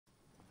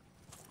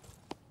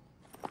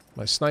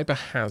My sniper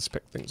has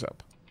picked things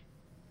up.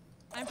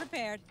 I'm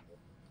prepared.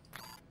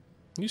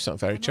 You sound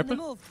very chipper.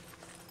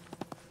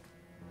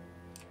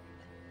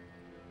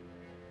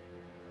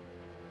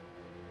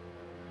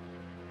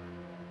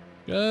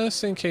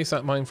 Just in case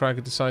that mine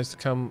fragger decides to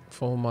come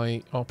for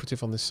my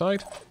operative on this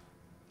side.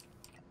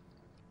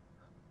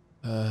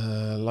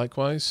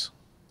 Likewise.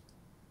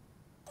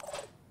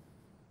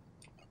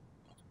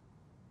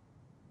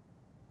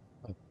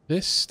 At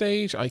this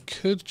stage, I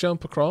could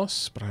jump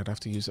across, but I'd have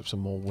to use up some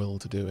more will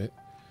to do it.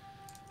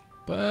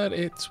 But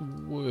it's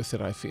worth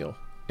it, I feel.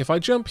 If I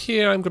jump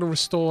here, I'm going to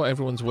restore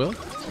everyone's will.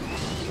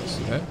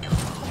 See that?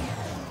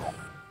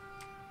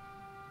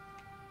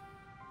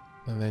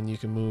 And then you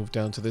can move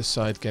down to this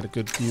side, get a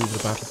good view of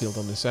the battlefield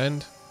on this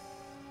end.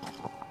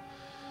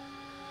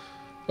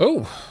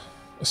 Oh,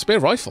 a spare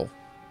rifle.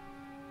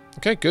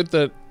 Okay, good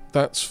that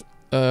that's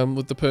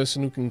with the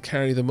person who can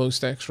carry the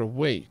most extra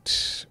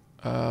weight.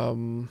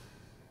 Won't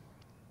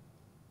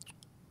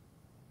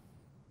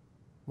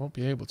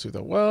be able to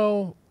though.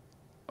 Well,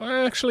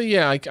 actually,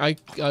 yeah,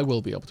 I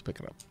will be able to pick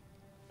it up.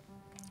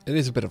 It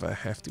is a bit of a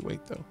hefty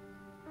weight though.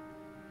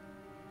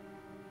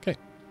 Okay.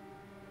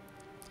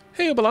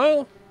 Hey,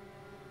 Belial.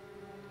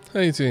 How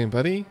you doing,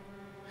 buddy?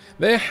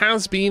 There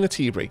has been a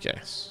tea break,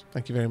 yes.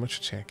 Thank you very much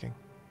for checking.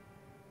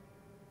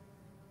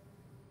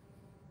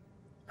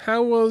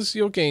 How was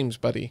your games,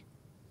 buddy?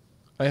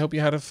 I hope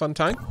you had a fun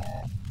time.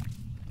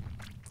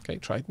 Okay,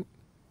 Trident.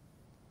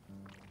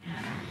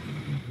 Okay,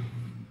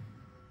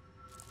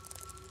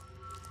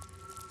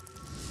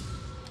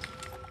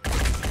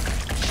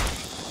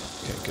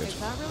 good. Is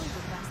that really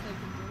the best they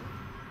can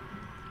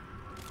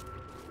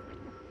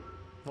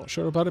do? Not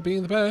sure about it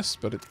being the best,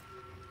 but it's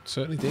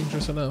certainly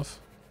dangerous enough.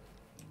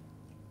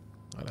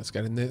 Right, let's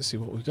get in there, see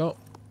what we've got.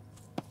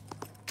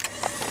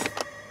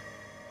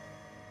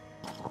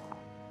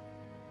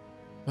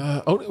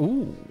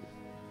 Ooh.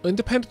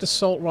 Independent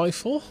assault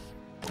rifle.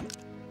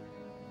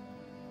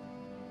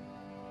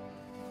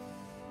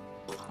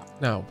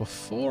 Now,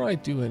 before I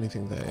do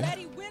anything there,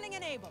 Ready, willing,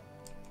 and able.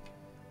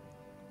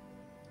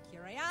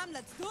 Here I am.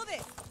 Let's do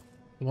this.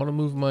 I want to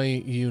move my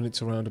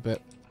units around a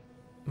bit.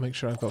 Make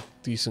sure I've got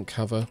decent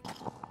cover.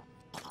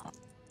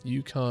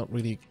 You can't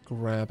really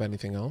grab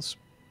anything else,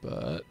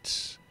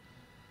 but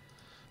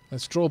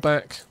let's draw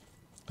back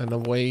and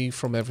away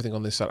from everything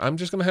on this side. I'm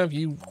just going to have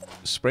you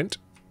sprint.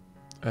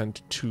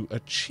 And to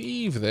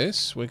achieve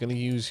this, we're going to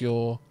use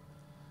your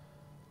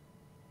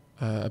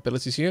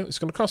abilities here. It's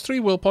going to cost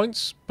 3 will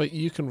points, but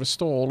you can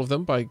restore all of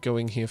them by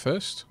going here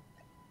first.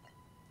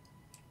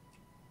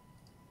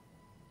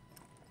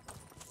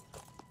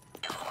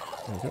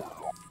 There we go.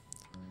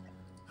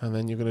 And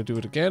then you're going to do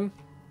it again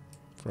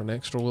for an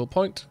extra will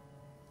point.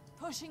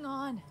 Pushing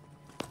on.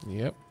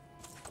 Yep.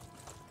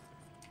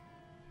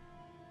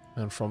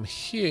 And from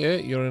here,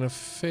 you're in a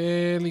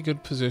fairly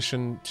good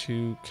position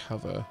to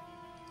cover.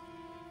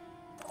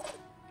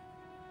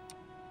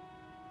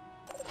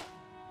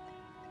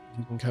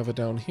 You can cover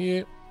down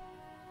here.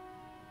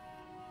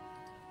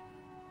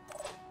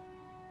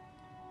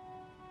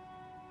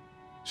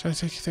 Should I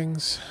take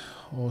things?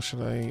 Or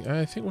should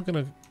I think we're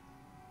going to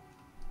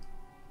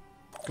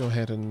go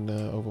ahead and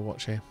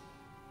overwatch here.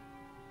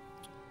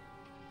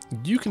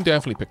 You can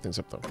definitely pick things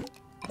up, though.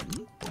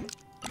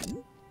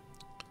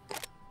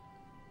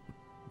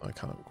 I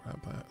can't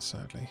grab that,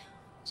 sadly.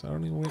 Is that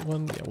only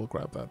one? Yeah, we'll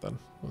grab that then.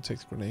 We'll take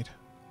the grenade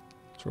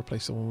to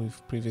replace the one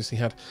we've previously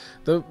had.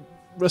 The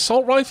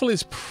assault rifle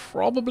is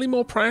probably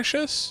more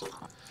precious,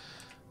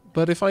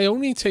 but if I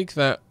only take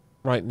that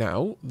right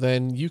now,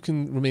 then you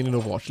can remain in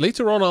Overwatch.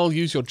 Later on, I'll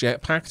use your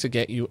jetpack to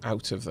get you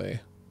out of there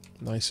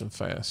nice and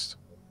fast.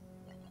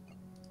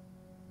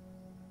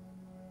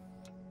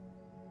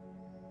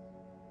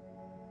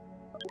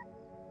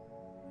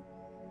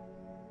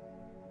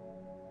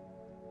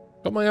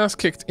 Got my ass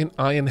kicked in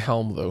Iron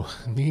Helm, though.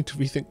 Need to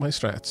rethink my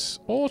strats.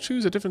 Or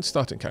choose a different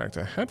starting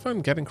character. Had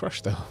fun getting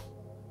crushed, though.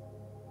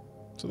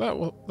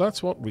 So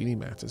that's what really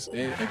matters.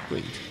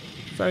 Agreed.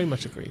 Very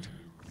much agreed.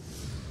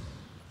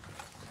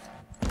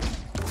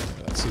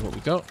 Let's see what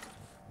we got.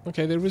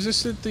 Okay, they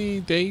resisted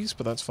the daze,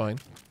 but that's fine.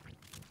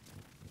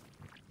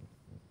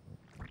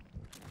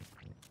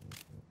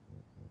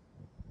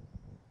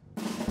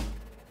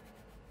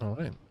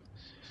 Alright.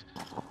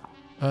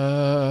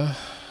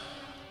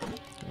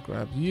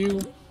 Grab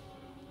you.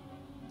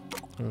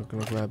 We're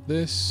gonna grab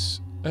this.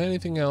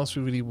 Anything else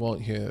we really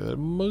want here? They're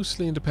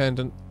mostly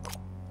independent.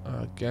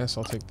 I guess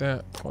I'll take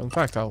that. Well, in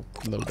fact, I'll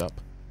load up.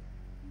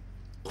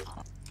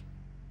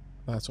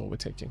 That's all we're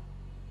taking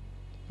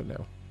for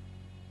now.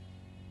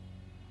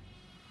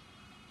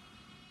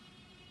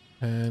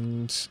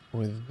 And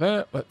with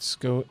that, let's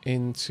go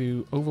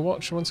into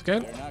Overwatch once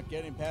again. They're not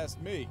getting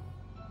past me.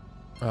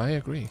 I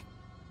agree.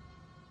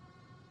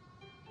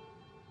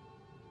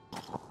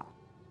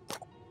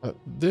 At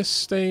this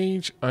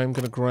stage, I'm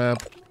going to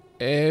grab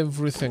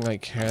everything I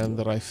can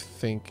that I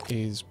think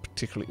is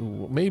particularly...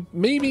 Ooh,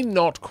 maybe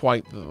not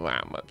quite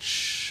that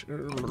much.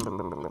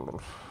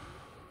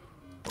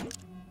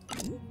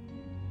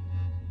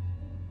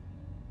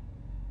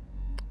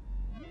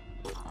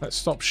 Let's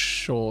stop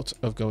short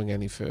of going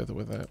any further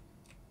with that.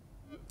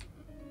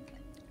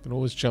 Can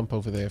always jump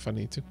over there if I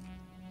need to.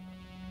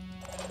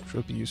 Which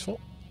would be useful.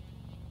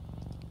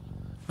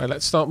 Right,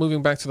 let's start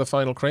moving back to the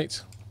final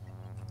crate.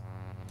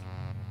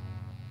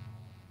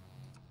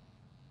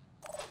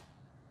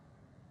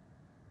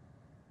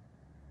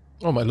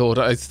 Oh my lord,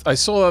 I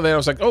saw that there, I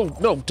was like, oh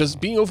no, does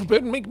being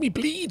overburdened make me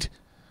bleed?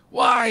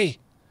 Why?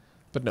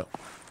 But no,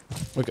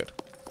 we're good.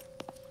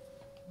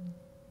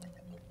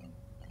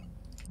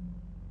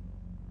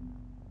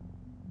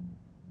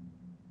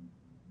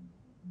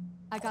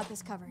 I got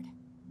this covered.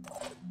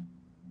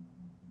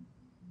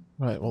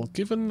 Right, well,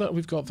 given that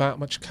we've got that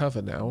much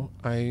cover now,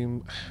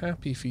 I'm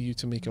happy for you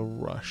to make a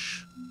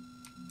rush.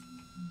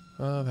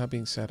 That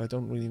being said, I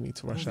don't really need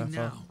to rush that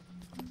far.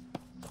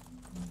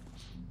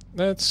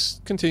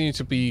 Let's continue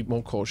to be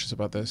more cautious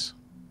about this.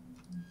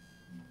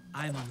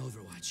 I'm on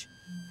Overwatch.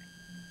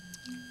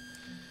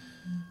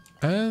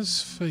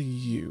 As for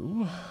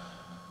you...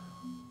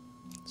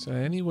 Is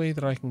there any way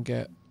that I can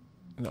get...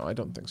 No, I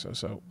don't think so.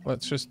 So,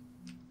 let's just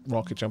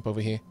rocket jump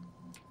over here.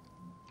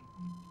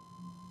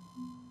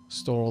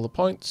 Store all the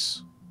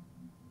points.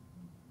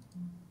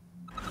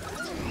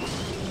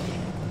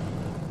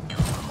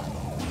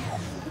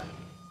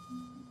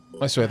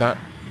 I swear that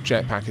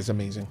jetpack is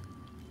amazing.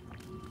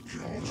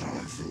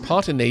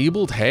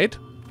 Part-enabled head?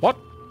 What?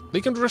 They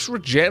can just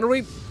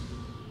regenerate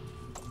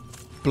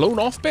blown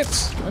off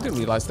bits? I didn't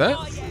realize that.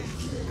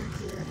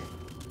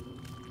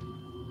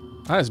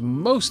 That is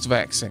most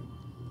vexing.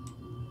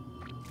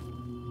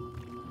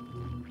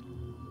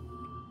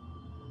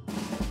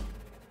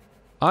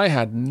 I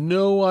had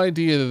no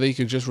idea that they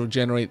could just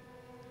regenerate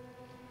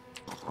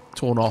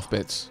torn off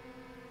bits.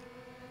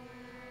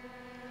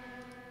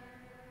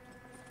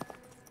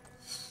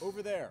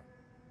 Over there.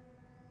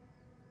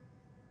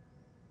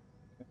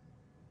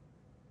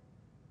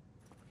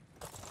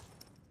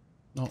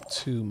 Not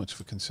too much of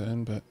a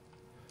concern, but...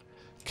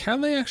 Can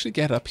they actually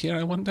get up here,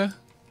 I wonder?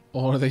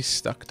 Or are they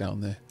stuck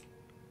down there?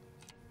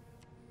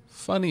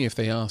 Funny if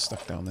they are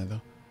stuck down there,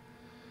 though.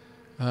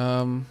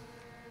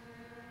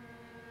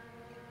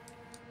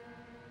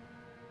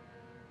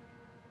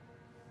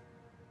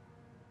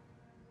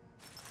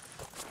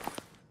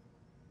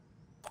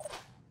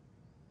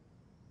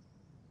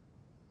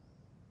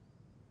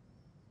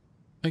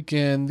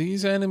 Again,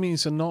 these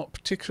enemies are not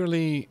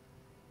particularly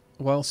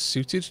well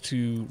suited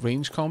to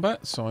range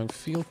combat, so I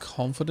feel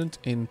confident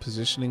in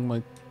positioning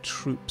my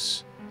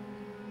troops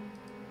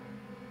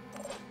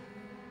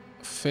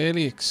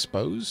fairly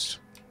exposed.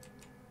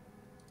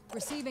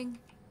 Receiving.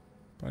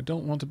 But I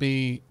don't want to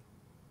be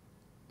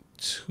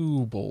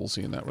too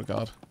ballsy in that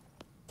regard.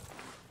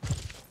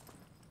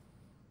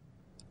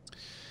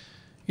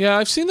 Yeah,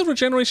 I've seen the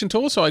regeneration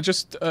torso. I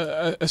just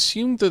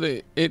assumed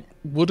that it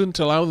wouldn't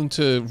allow them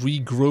to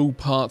regrow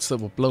parts that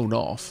were blown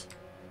off.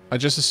 I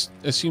just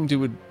assumed it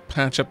would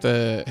patch up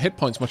the hit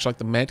points much like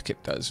the medkit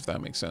does, if that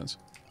makes sense.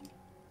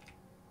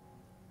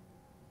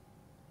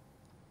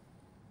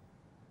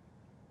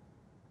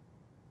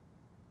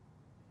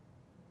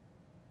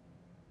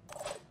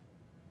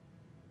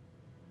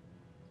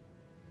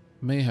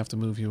 May have to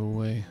move you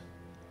away.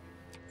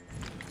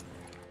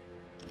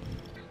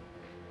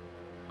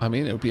 I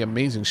mean, it would be an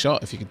amazing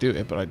shot if you could do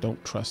it, but I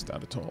don't trust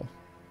that at all.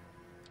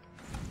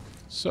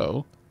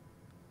 So,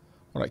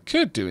 what I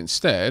could do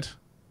instead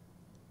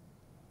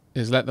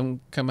is let them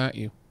come at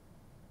you.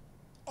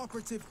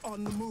 Operative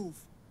on the move.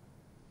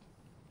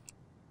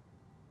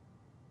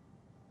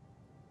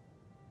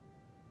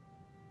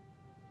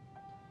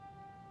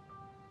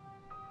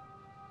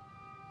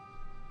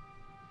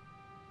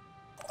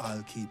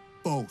 I'll keep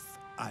both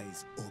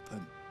eyes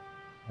open.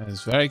 That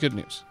is very good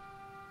news.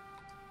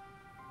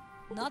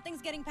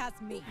 Nothing's getting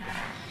past me.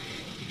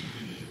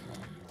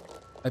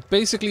 I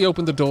basically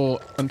opened the door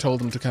and told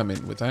them to come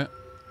in with that.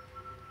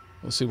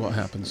 We'll see what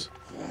happens.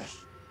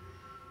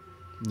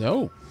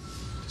 No.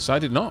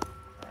 Decided not.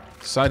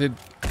 Decided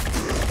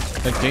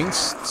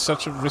against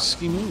such a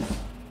risky move.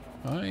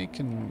 I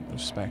can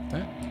respect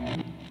that.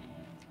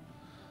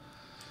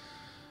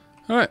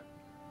 Alright.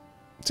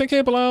 Take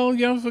care, Bilal.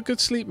 You have a good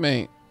sleep,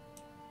 mate.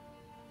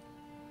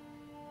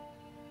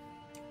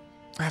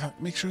 Aavak,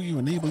 make sure you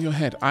enable your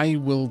head. I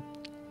will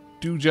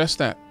do just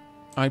that.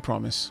 I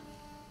promise.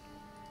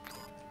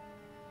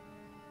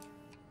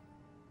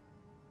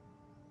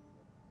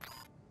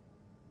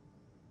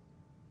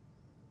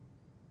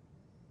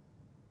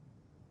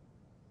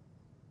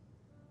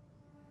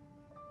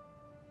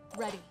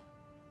 Ready.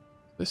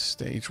 This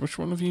stage, which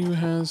one of you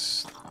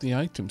has the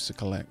items to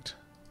collect?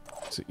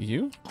 Is it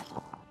you?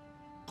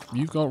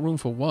 You've got room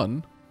for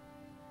one.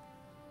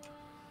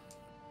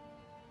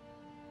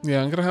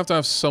 Yeah, I'm going to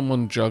have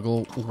someone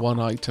juggle one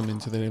item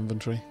into their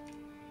inventory.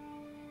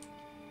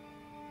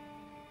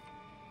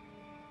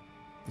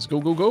 Let's go,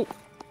 go, go.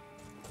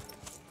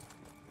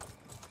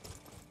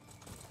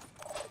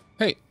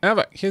 Hey,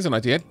 Aavak, here's an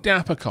idea.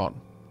 Dappercon.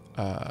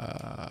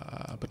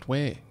 But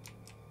where?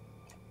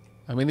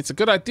 I mean, it's a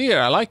good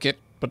idea. I like it.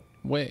 But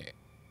where?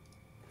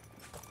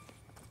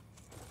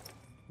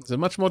 Is It's a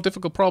much more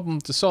difficult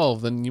problem to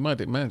solve than you might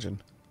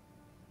imagine.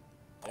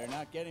 They're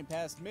not getting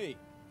past me.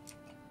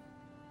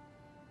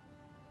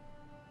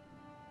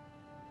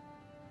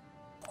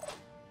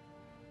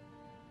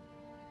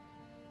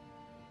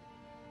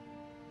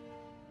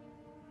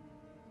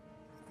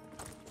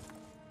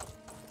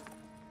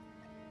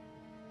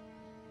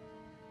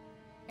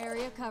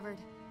 Area covered.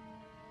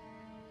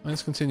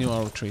 Let's continue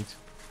our retreat.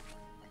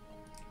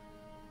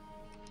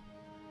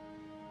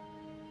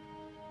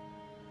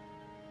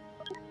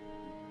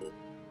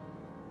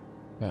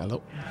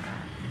 Hello.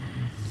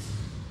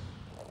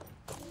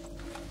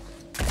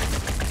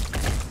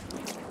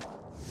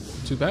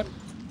 Too bad.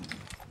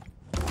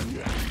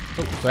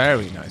 Oh,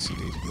 very nice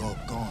indeed. You're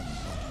gone.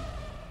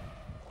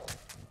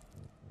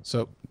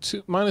 So,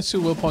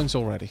 -2 will points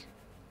already.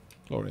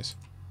 Glorious.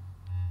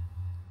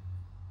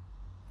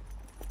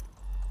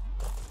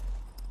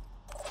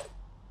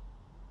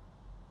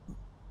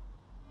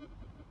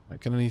 I'm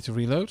gonna need to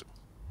reload,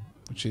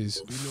 which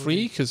is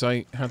free because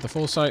I had the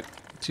foresight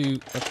to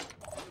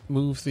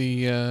move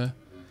the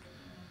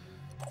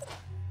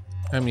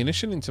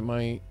ammunition into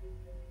my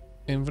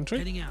inventory.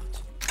 Heading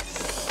out.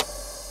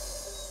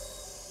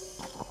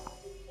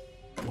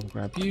 I'll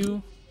grab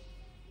you.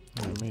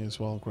 I may as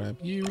well grab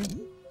you.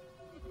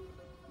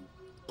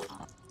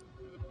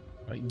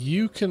 Right,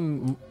 you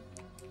can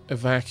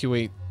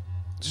evacuate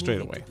straight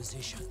Moving to away,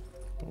 position.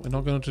 but we're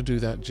not going to do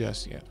that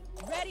just yet.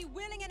 Ready,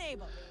 willing, and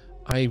able.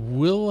 I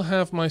will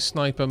have my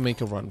sniper make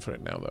a run for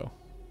it now, though.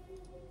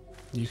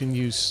 You can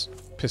use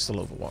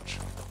pistol overwatch.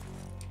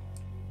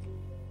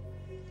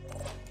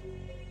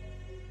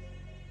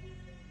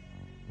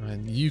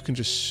 And you can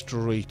just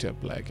straight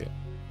up leg it.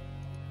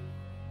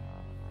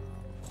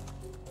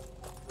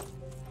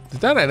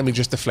 Did that enemy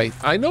just deflate?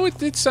 I know it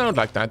did sound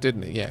like that,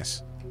 didn't it?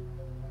 Yes.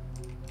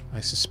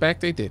 I suspect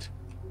they did.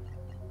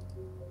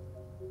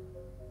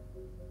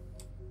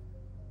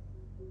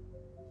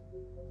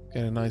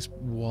 Get a nice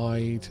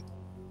wide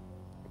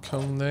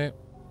cone there.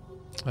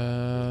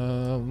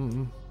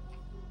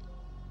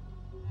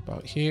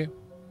 About here.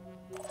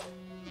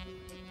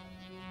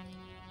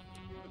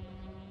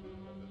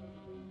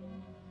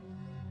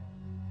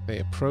 They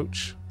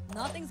approach.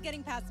 Nothing's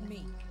getting past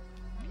me.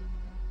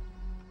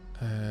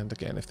 And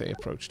again, if they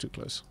approach too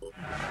close.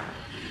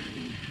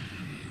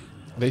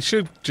 They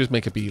should just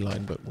make a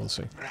beeline, but we'll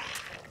see.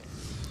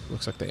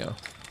 Looks like they are.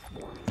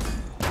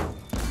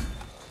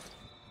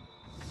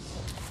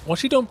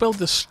 Watch you don't build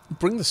this,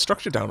 bring the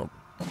structure down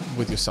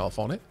with yourself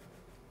on it.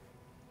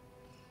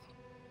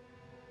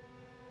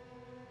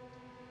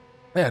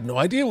 I had no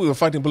idea we were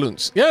fighting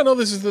balloons. Yeah, no,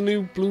 this is the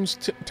new balloons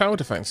tower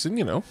defense, didn't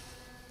you know?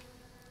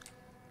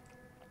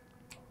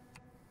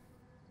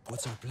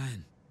 What's our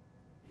plan?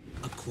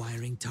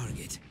 Acquiring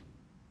target.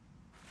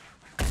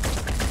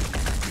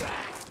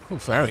 Oh,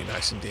 very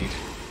nice indeed.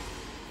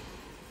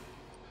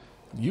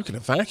 You can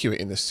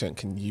evacuate in this turn.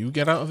 Can you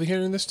get out of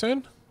here in this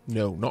turn?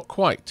 No, not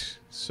quite.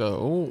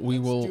 So we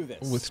will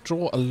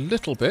withdraw a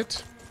little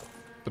bit,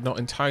 but not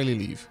entirely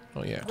leave.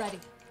 Not yet. Ready.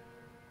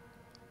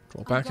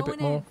 Draw back a bit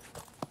more.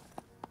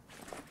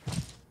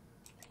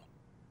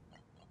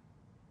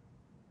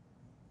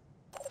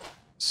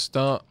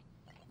 Start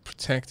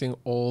protecting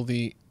all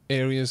the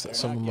areas that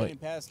someone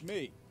might past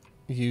me.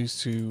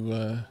 use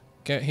to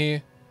get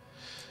here.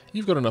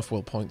 You've got enough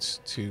will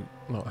points to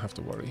not have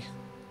to worry.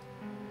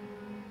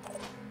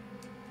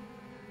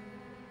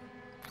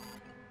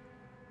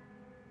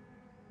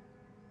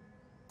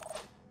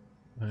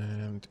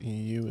 And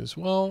you as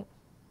well.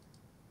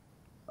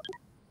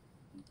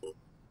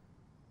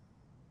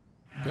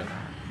 Okay.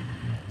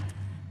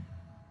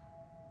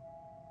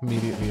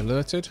 Immediately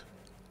alerted.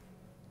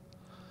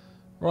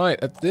 Right,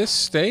 at this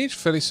stage,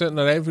 fairly certain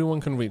that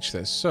everyone can reach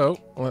this. So,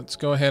 let's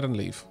go ahead and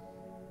leave.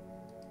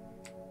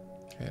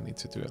 Okay, I need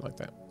to do it like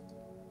that.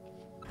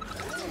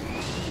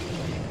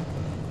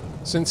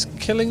 Since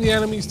killing the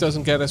enemies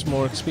doesn't get us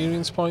more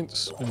experience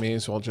points, we may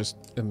as well just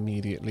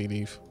immediately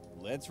leave.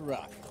 Let's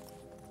rock.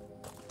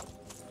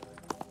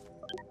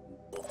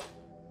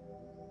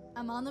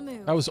 I'm on the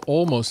move. That was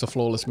almost a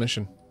flawless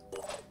mission.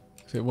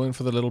 If it weren't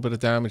for the little bit of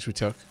damage we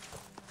took.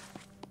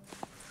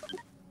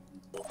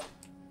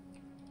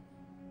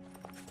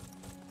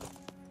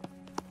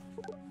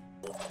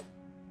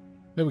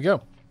 There we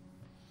go.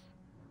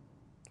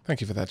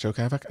 Thank you for that joke,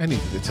 Aavak. I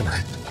needed it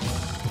tonight.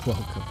 You're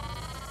welcome.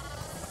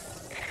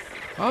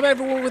 I'm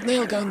everyone with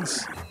nail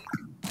guns.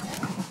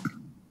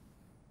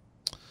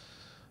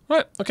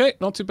 Right, okay,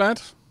 not too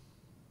bad.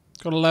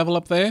 Got a level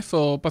up there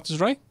for Butter's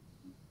Ray.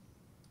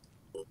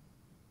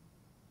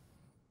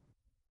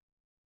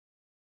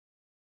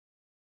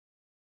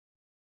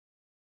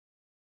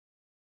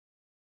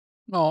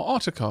 Oh,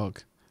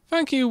 Ottercog.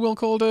 Thank you, Will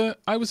Calder.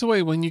 I was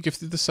away when you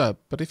gifted the sub,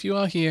 but if you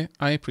are here,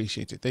 I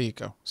appreciate it. There you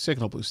go.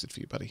 Signal boosted for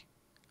you, buddy.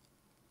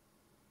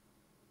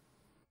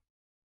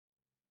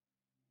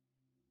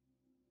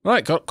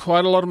 Right, got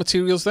quite a lot of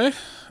materials there.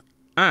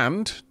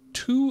 And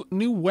 2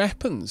 new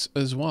weapons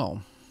as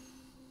well.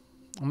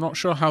 I'm not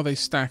sure how they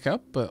stack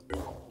up, but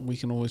we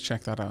can always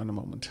check that out in a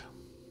moment.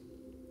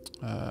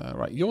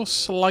 Right, you're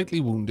slightly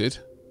wounded,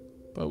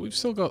 but we've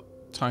still got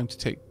time to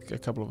take a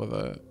couple of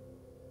other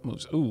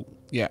moves. Ooh,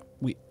 yeah,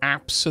 we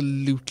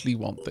absolutely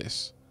want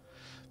this.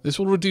 This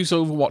will reduce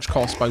Overwatch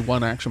cost by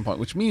 1 action point,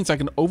 which means I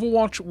can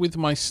Overwatch with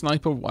my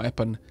sniper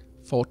weapon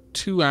for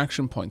 2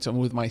 action points, and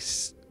with my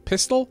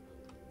pistol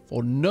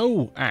for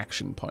no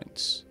action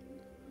points.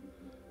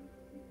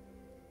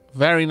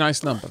 Very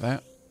nice number,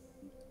 that.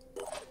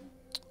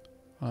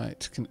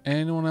 Right, can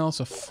anyone else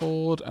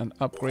afford an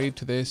upgrade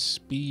to their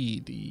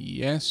speed?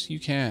 Yes, you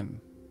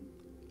can.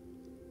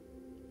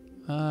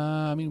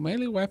 I mean,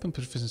 melee weapon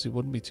proficiency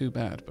wouldn't be too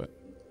bad, but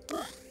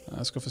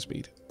let's go for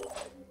speed.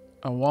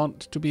 I want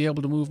to be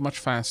able to move much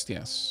fast,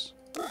 yes.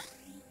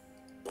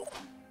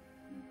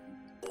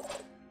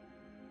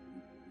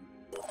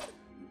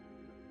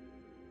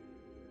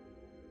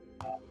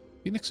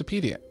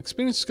 Phoenixopedia.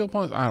 Experience skill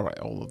points. Alright,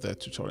 all of the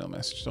tutorial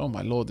messages. Oh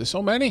my lord, there's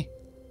so many.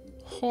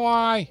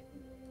 Why?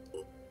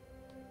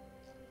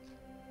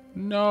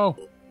 No.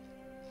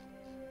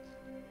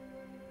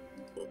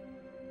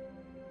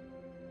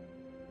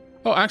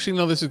 Oh, actually,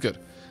 no, this is good.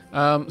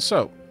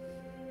 So,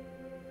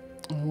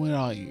 where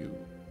are you?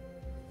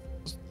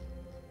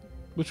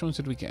 Which ones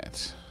did we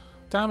get?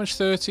 Damage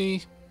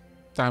 30.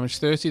 Damage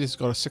 30. This has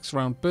got a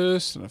 6-round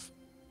burst and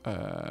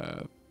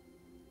a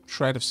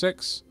shred of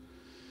 6.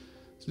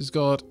 This has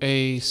got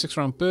a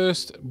 6-round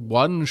burst.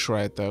 1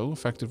 shred, though.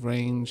 Effective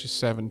range is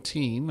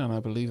 17. And I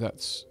believe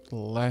that's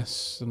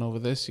less than over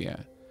this. Yeah.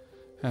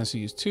 Has to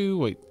use 2.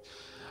 Wait.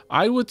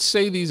 I would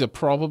say these are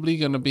probably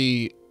going to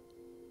be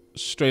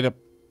straight up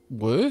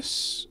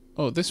worse.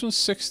 Oh, this one's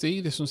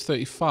 60. This one's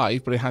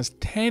 35. But it has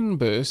 10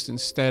 burst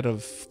instead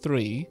of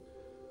 3.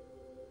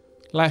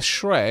 Less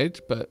shred,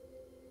 but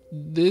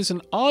there's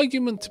an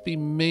argument to be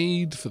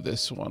made for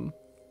this one.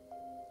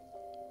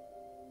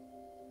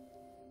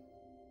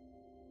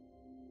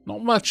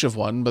 Not much of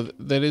one, but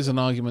there is an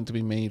argument to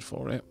be made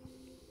for it.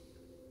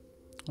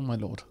 Oh my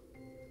lord.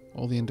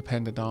 All the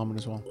independent armor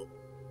as well.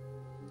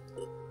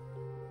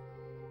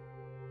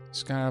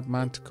 Scarab,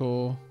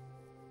 Manticore.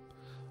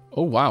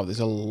 Oh wow, there's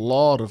a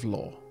lot of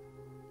lore.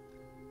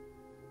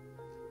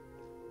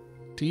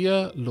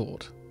 Dear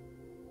Lord.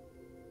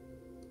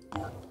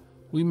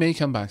 We may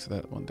come back to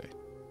that one day.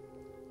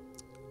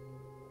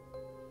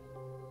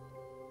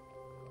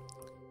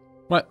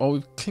 Right, well,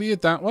 we've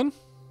cleared that one.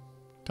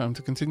 Time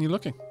to continue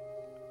looking.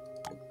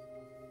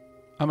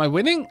 Am I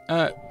winning?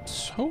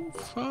 So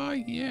far,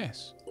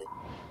 yes.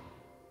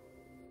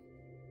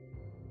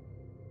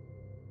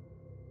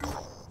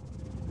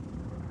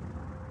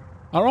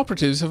 Our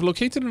operatives have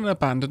located an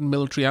abandoned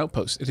military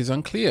outpost. It is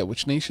unclear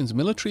which nation's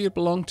military it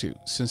belonged to,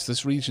 since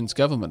this region's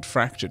government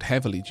fractured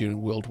heavily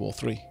during World War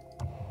III.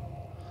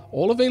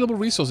 All available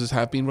resources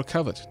have been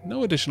recovered.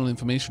 No additional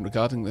information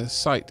regarding the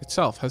site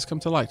itself has come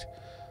to light.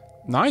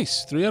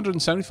 Nice.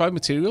 375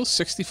 materials,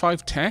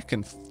 65 tech,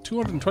 and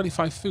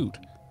 225 food.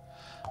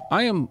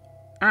 I am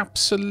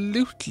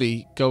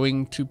absolutely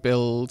going to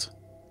build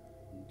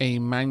a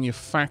a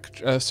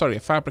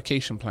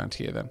fabrication plant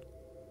here then.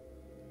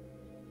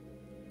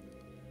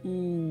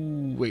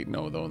 Ooh, wait,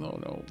 no.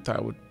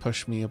 That would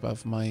push me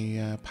above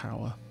my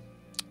power.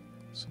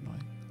 That's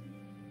annoying.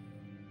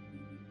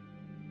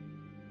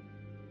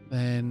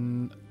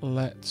 Then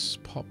let's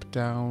pop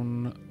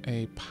down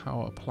a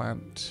power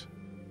plant.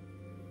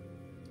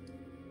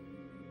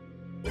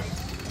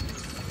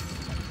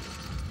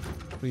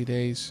 Three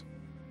days.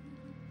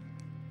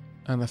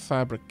 And a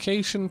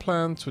fabrication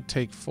plant would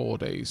take 4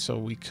 days. So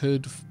we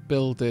could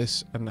build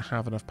this and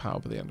have enough power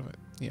by the end of it.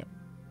 Yeah.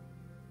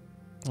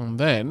 And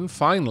then,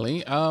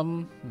 finally, how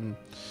many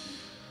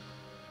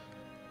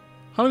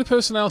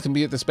personnel can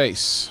be at this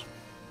base?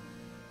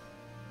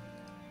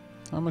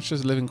 How much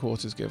does living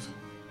quarters give?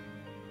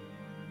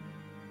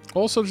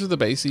 All soldiers of the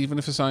base, even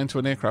if assigned to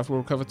an aircraft, will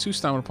recover 2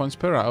 stamina points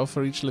per hour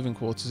for each living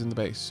quarters in the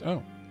base.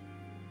 Oh.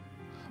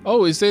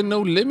 Oh, is there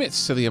no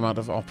limits to the amount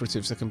of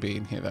operatives that can be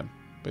in here then,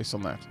 based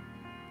on that?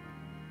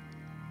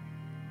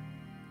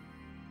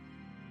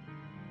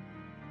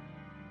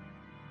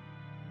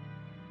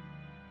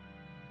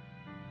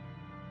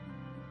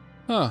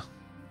 Huh.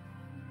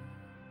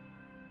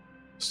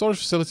 Storage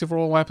facility for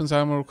all weapons,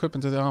 ammo,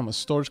 equipment, and armor.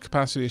 Storage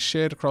capacity is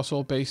shared across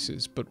all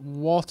bases. But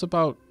what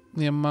about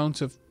the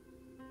amount of...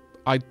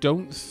 I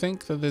don't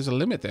think that there's a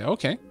limit there.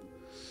 Okay.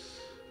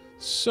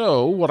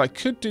 So, what I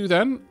could do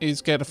then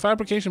is get a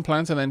fabrication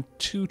plant and then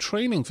 2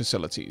 training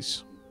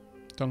facilities.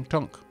 Dunk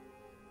dunk.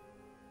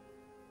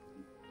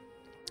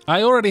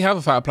 I already have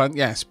a fab plant,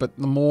 yes, but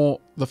the more,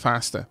 the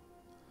faster.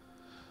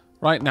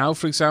 Right now,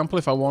 for example,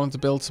 if I wanted to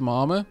build some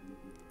armor,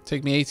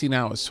 take me 18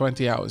 hours,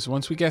 20 hours.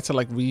 Once we get to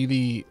like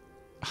really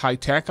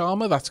high-tech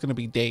armor, that's going to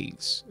be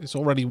days. It's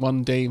already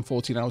 1 day and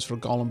 14 hours for a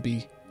Golem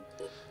Bee.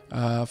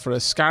 For a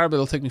Scarab,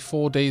 it'll take me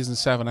 4 days and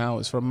 7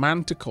 hours. For a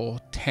Manticore,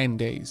 10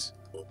 days.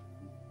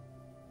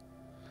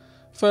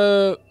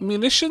 For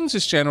munitions,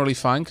 it's generally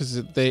fine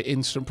because they're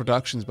instant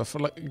productions. But for,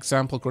 like,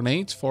 example,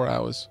 grenades, 4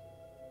 hours.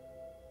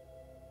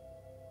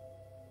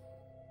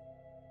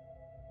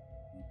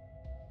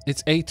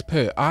 It's 8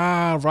 per.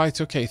 Ah,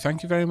 right, okay.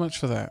 Thank you very much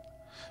for that.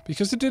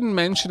 Because it didn't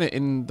mention it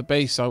in the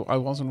base, I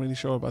wasn't really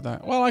sure about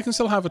that. Well, I can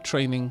still have a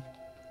training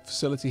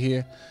facility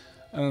here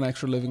and an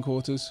extra living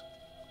quarters.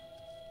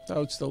 That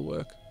would still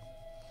work.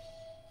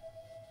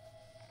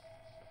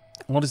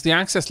 What does the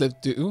access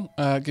lift do?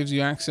 Gives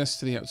you access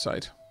to the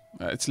outside.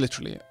 It's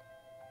literally it.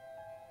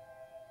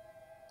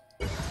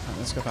 Right,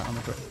 let's get that on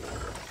the grid.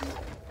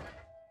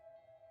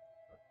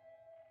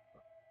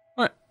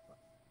 Right.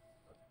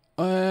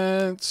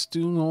 Let's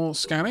do more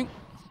scanning.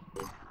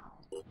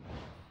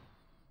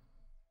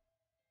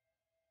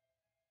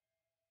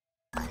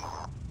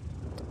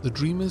 The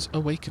Dreamers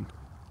Awaken.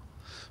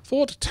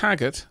 Fort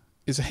Taggart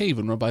is a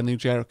haven run by New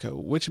Jericho,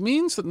 which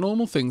means that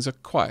normal things are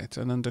quiet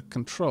and under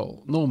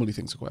control. Normally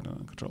things are quiet and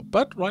under control.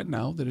 But right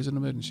now there is an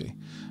emergency.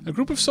 A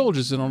group of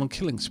soldiers are on a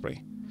killing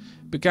spree.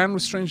 Began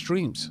with strange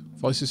dreams.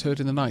 Voices heard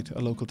in the night, a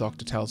local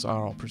doctor tells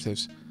our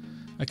operatives.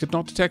 I could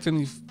not detect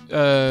any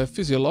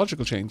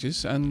physiological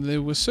changes, and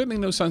there were certainly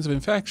no signs of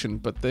infection,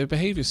 but their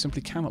behaviour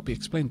simply cannot be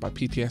explained by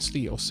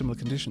PTSD or similar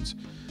conditions,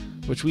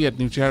 which we at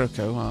New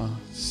Jericho are,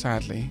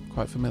 sadly,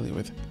 quite familiar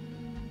with.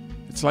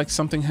 It's like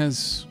something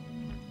has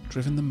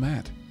driven them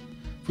mad.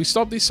 If we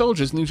stop these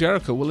soldiers, New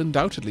Jericho will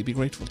undoubtedly be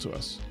grateful to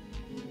us.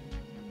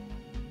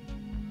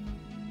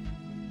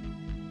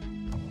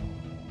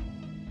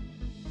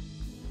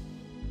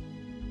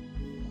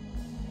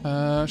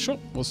 Sure,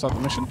 we'll start the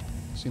mission.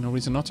 See no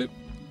reason not to.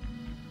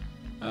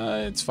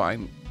 It's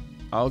fine.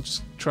 I'll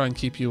just try and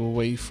keep you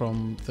away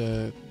from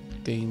the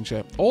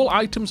danger. All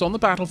items on the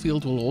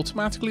battlefield will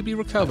automatically be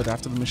recovered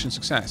after the mission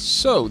success.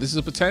 So, this is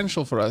a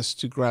potential for us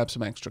to grab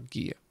some extra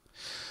gear.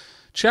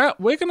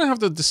 Chat, we're going to have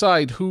to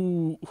decide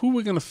who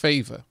we're going to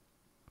favour.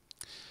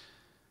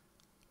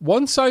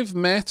 Once I've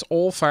met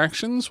all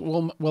factions,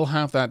 we'll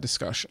have that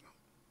discussion.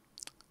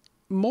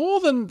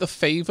 More than the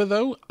favour,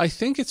 though, I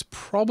think it's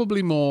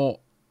probably more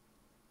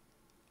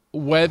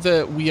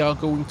whether we are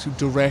going to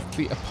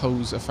directly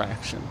oppose a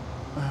faction.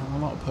 Well,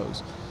 not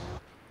oppose.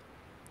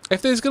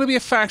 If there's going to be a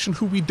faction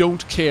who we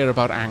don't care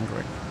about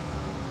angering,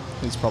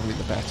 is probably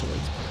the better way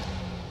to put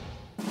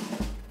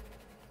it.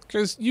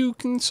 Because you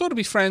can sort of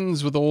be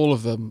friends with all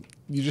of them,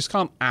 you just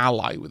can't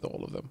ally with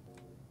all of them.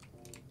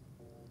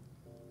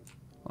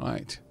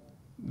 Right.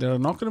 There are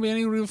not going to be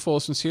any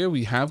reinforcements here.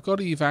 We have got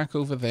evac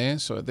over there,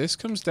 so this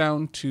comes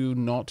down to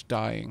not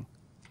dying,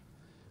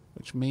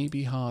 which may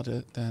be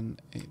harder than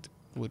it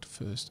would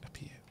first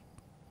appear.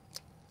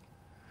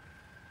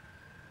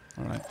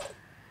 Alright.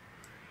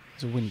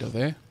 There's a window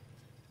there.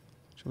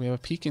 Shall we have a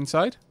peek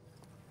inside?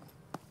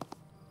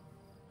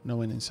 No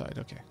one inside,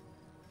 okay.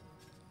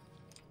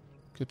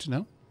 Good to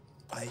know.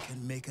 I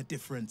can make a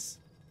difference.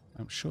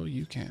 I'm sure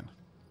you can.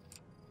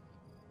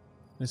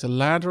 There's a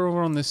ladder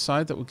over on this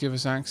side that will give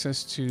us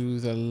access to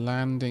the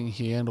landing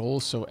here and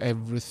also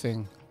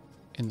everything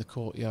in the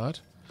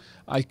courtyard.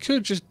 I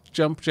could just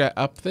jump jet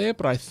up there,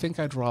 but I think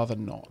I'd rather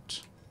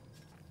not.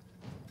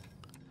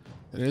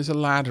 There is a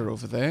ladder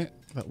over there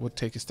that would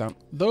take us down.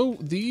 Though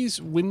these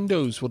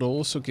windows would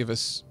also give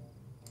us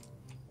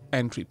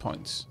entry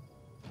points.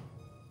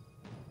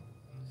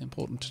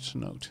 Important to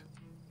note.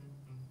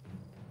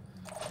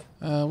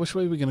 Which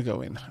way are we going to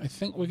go in? I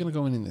think we're going to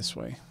go in this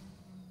way.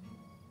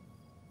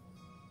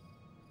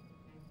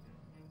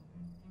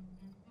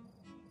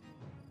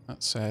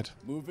 That said,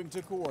 Moving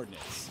to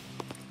coordinates.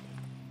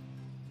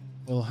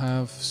 we'll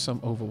have some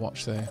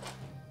Overwatch there.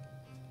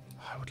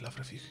 I would love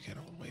it if you could get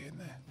all the way in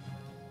there.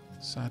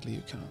 Sadly,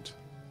 you can't.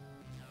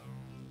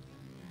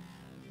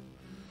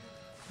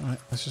 Alright,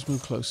 let's just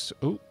move close to...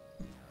 Oh.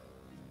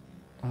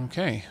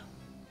 Okay.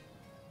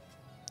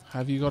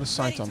 Have you got a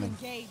sight on them?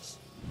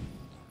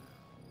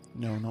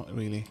 No, not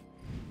really.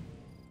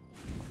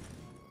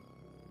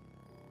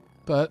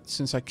 But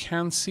since I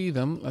can see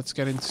them, let's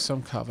get into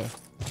some cover.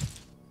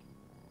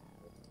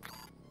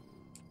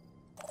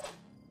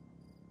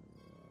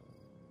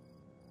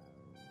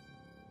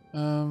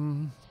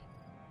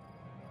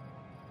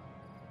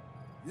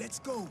 Let's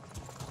go.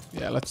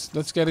 Yeah,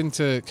 let's get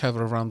into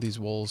cover around these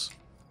walls.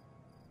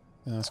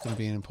 Yeah, that's going to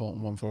be an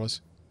important one for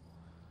us.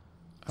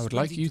 I would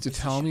like you to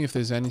tell me if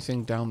there's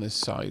anything down this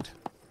side.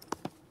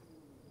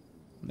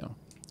 No.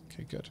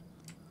 Okay, good.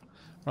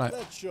 Right.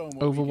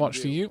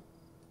 Overwatch for you.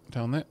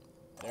 Down there.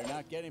 They're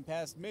not getting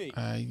past me.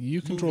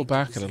 You can draw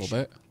back a little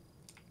bit.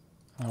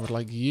 I would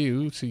like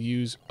you to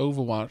use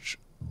Overwatch,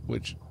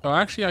 which... Oh,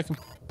 actually, I can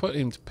put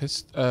him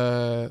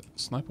to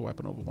sniper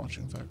weapon Overwatch,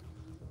 in fact.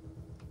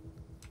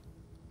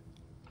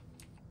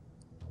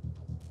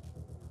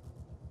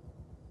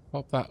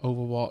 Pop that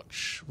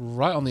Overwatch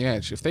right on the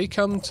edge. If they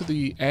come to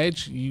the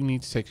edge, you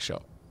need to take a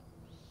shot.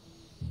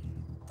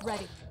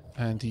 Ready.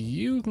 And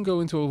you can go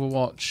into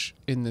Overwatch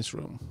in this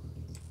room.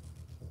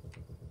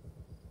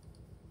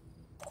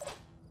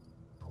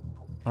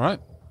 Alright.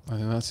 I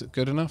think that's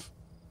good enough.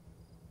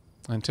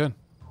 And turn.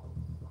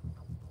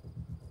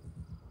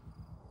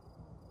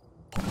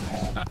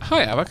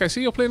 Hi, Aavak. I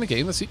see you're playing a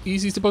game that's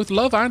easy to both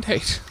love and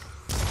hate.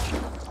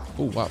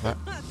 Oh, wow. That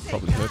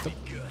probably hurt them.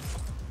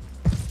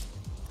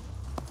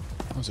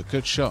 That was a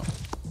good shot.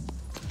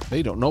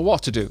 They don't know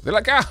what to do. They're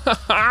like,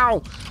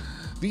 ow!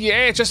 The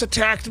air just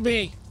attacked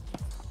me!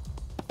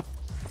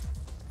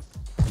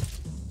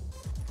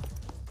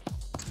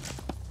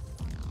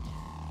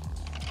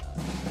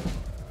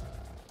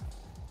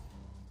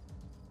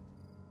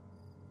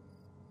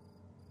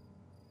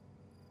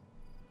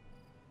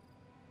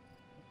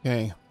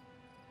 Okay.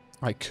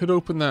 I could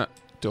open that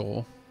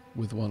door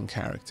with one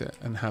character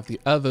and have the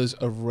others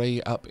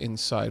array up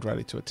inside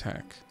ready to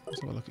attack. Let's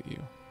have a look at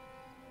you.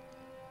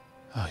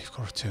 Oh, you've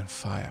got to return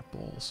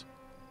fireballs.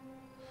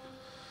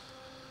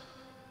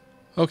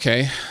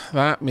 Okay,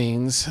 that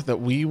means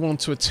that we want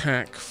to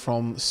attack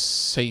from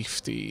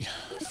safety,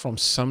 from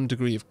some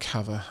degree of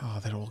cover. Oh,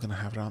 they're all going to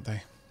have it, aren't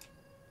they?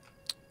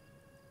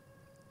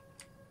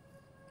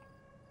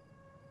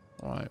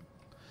 Alright.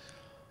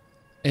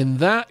 In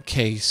that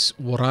case,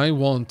 what I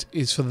want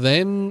is for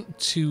them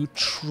to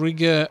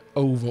trigger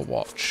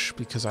Overwatch,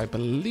 because I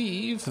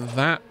believe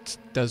that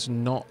does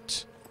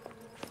not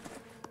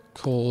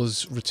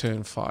cause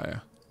return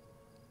fire.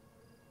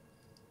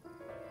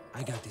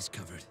 I got this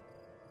covered.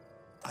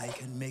 I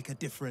can make a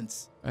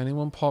difference.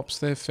 Anyone pops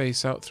their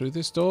face out through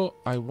this door,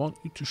 I want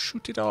you to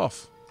shoot it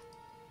off.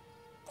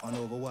 On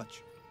Overwatch,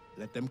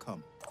 let them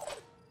come.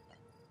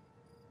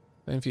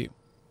 Same for you.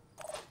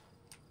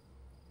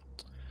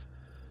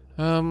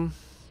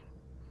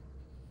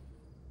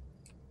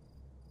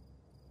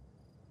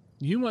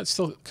 You might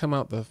still come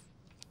out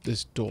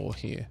this door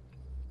here.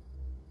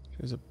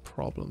 There's a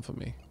problem for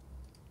me.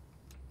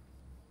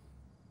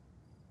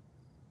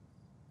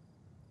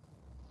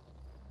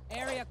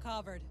 Area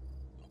covered.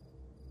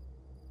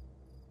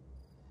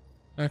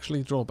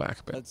 Actually, draw back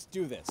a bit. Let's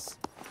do this.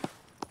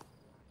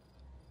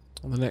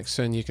 On the next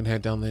turn, you can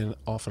head down there and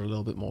offer a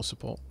little bit more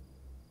support.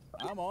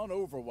 I'm on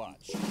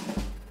Overwatch.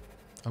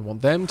 I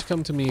want them to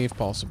come to me if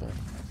possible.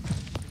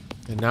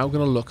 They're now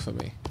going to look for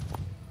me.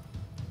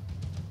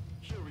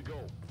 Here we go.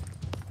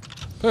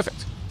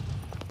 Perfect.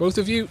 Both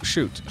of you,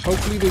 shoot.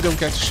 Hopefully they don't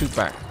get to shoot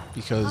back,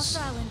 because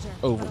Hostile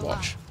injured.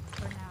 Overwatch.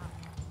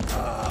 For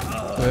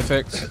now.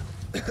 Perfect.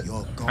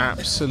 You're gone.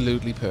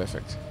 Absolutely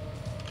perfect.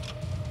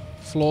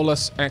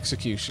 Flawless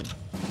execution.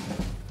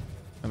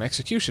 An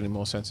execution in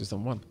more senses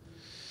than one.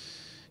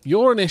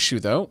 You're an issue,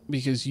 though,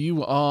 because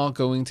you are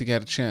going to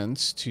get a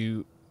chance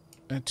to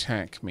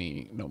attack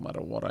me no matter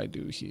what I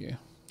do here.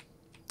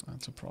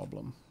 That's a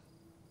problem.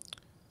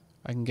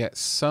 I can get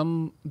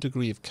some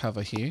degree of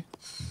cover here.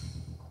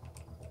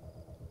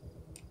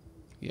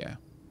 Yeah.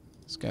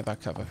 Let's get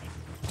that cover.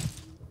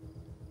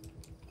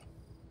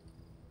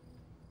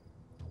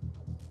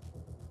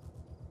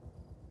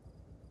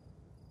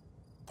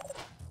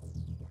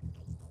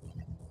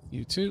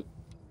 You too.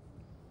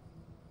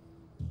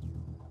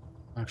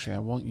 Actually, I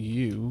want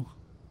you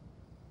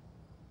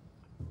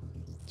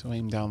to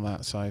aim down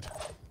that side.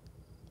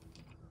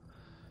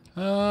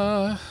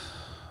 You're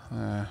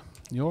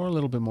a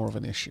little bit more of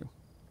an issue.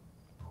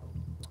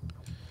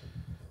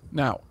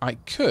 Now, I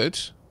could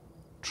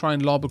try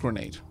and lob a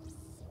grenade.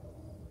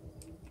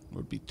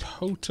 Would be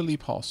totally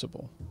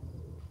possible.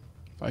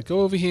 If I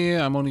go over here,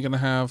 I'm only going to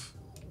have...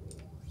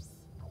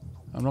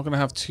 I'm not going to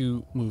have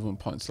 2 movement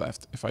points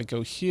left. If I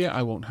go here,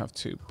 I won't have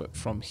 2. But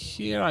from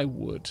here, I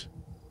would.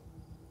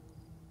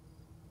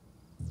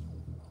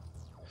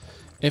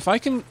 If I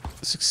can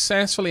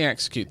successfully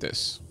execute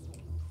this...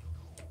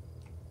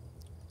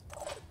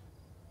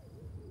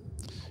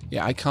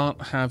 Yeah, I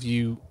can't have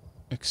you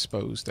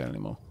exposed there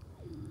anymore.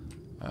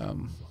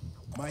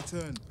 My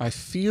turn. I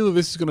feel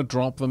this is going to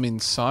drop them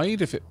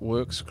inside if it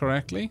works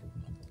correctly.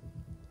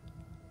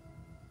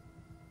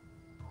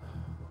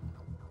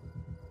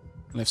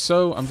 And if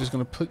so, I'm just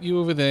going to put you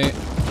over there.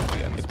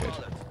 Yeah, it did.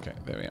 Okay,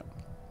 there we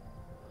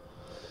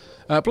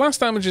are. Blast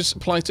damage is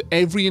applied to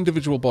every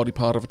individual body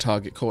part of a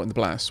target caught in the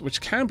blast,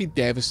 which can be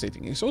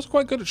devastating. It's also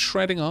quite good at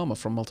shredding armor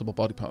from multiple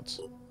body parts.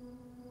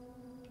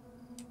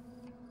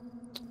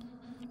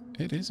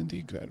 It is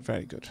indeed good.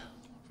 Very good.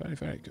 Very,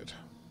 very good.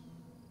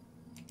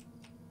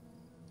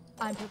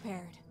 I'm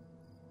prepared.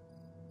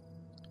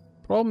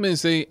 Problem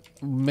is they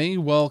may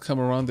well come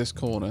around this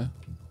corner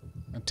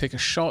and take a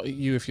shot at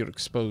you if you're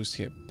exposed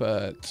here,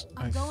 but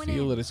I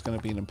feel that it's going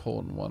to be an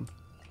important one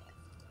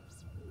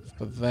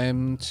for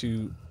them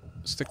to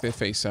stick their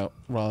face out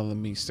rather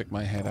than me stick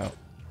my head out.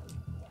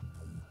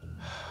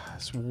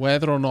 It's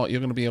whether or not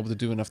you're going to be able to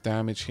do enough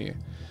damage here.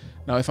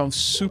 Now, if I'm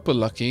super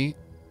lucky,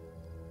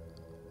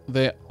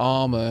 their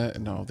armor...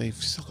 No, they've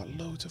still got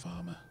loads of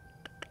armor.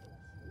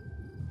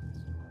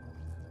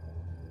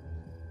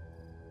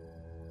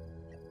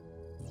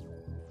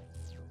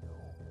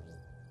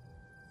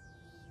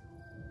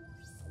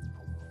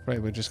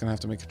 Right, we're just going to have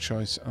to make a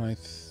choice. I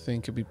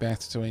think it'd be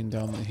better to aim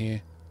down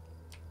here.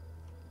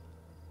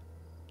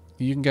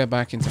 You can get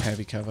back into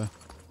heavy cover.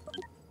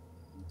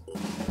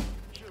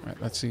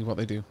 Right, let's see what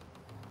they do.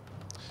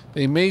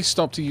 They may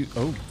stop to use...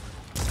 Oh.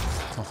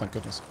 Oh, thank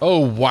goodness. Oh,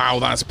 wow,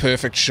 that's a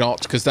perfect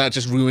shot, because that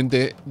just ruined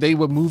it. They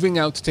were moving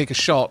out to take a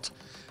shot,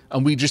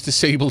 and we just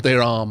disabled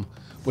their arm,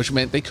 which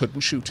meant they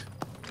couldn't shoot.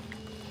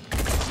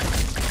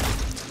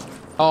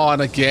 Oh,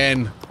 and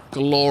again.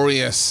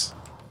 Glorious.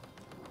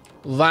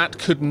 That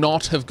could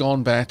not have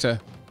gone better.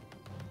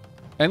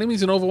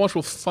 Enemies in Overwatch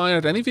will fire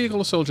at any vehicle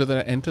or soldier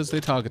that enters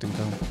their targeting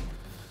zone.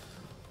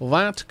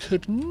 That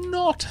could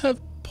not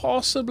have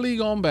possibly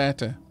gone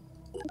better.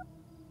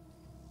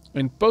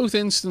 In both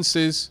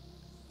instances,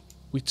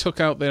 we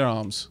took out their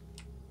arms.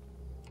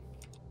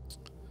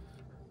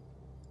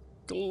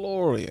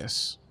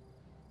 Glorious.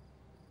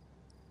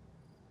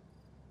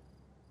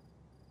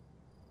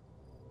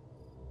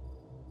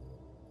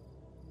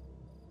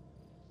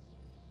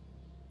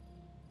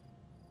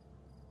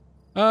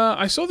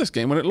 I saw this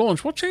game when it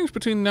launched. What changed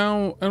between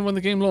now and when the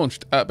game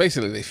launched?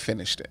 Basically, they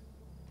finished it.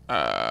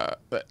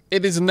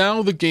 It is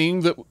now the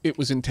game that it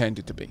was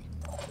intended to be.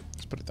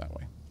 Let's put it that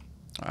way.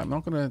 I'm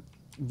not going to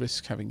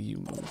risk having you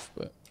move,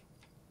 but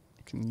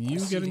can you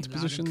get into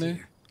position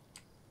there?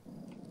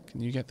 Can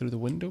you get through the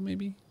window,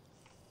 maybe?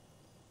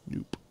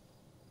 Nope.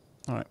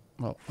 Alright,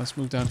 well, let's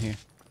move down here.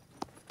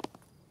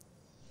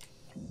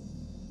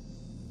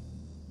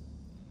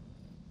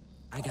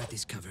 I got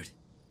this covered.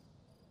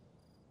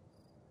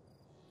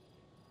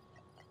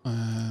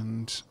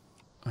 And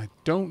I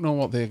don't know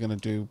what they're going to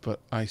do, but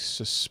I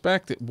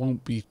suspect it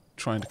won't be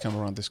trying to come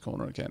around this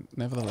corner again.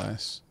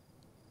 Nevertheless,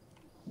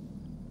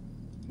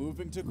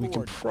 Moving to we can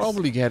coordinates.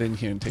 probably get in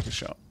here and take a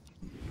shot.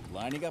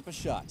 Lining up a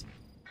shot.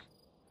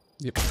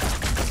 Yep.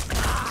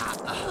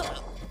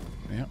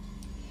 Yeah.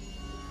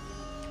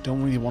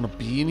 Don't really want to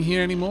be in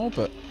here anymore,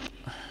 but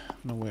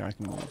no way I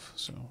can move,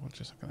 so we're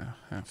just gonna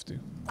have to.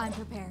 I'm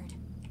prepared.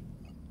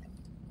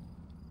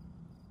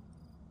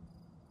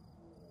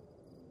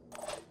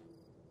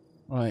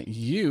 Right,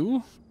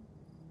 you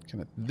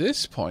can at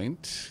this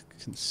point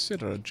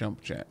consider a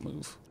jump jet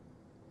move.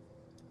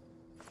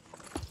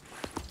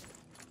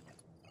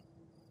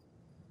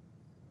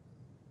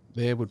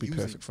 There would be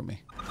perfect for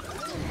me.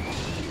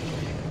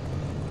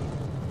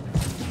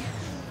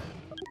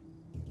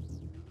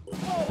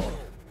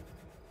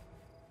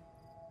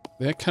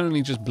 They're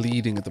currently just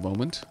bleeding at the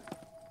moment.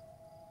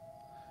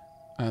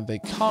 And they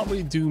can't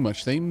really do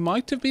much. They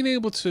might have been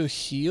able to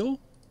heal.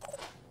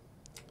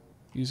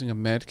 Using a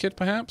med kit,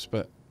 perhaps,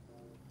 but...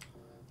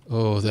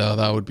 Oh,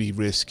 that would be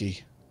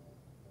risky.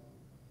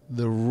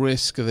 The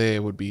risk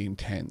there would be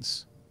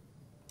intense.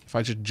 If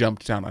I just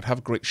jumped down, I'd have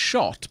a great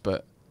shot,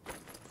 but...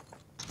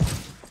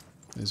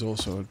 There's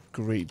also a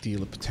great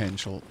deal of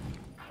potential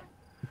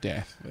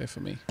death there for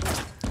me.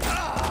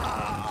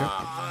 Okay.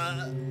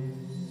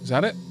 Is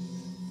that it?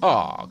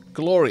 Ah,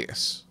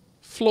 glorious.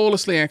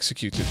 Flawlessly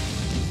executed.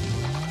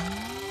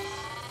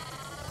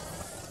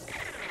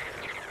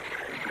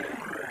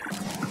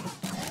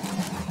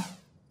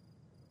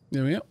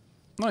 There we go.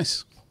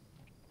 Nice.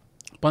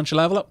 Bunch of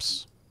level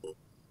ups.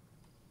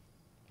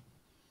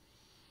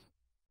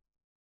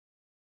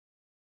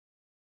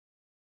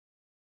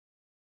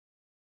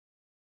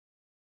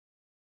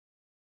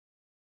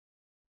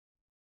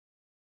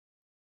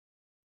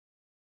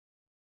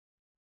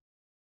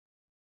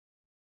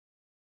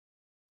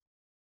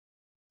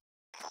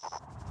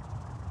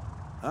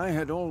 I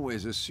had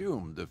always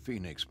assumed the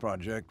Phoenix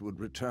Project would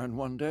return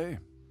one day,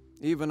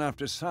 even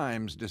after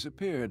Symes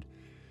disappeared.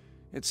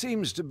 It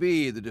seems to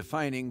be the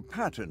defining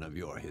pattern of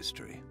your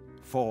history.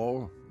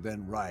 Fall,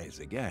 then rise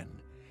again.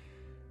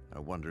 I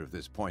wonder if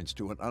this points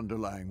to an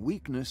underlying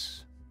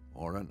weakness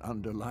or an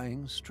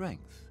underlying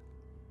strength.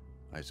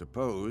 I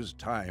suppose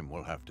time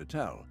will have to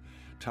tell.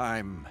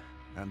 Time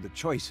and the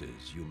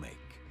choices you make.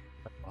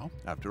 Well.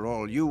 After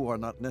all, you are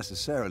not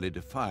necessarily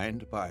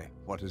defined by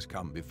what has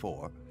come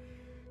before.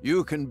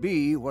 You can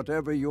be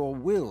whatever your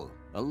will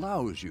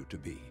allows you to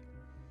be.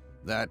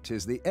 That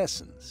is the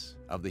essence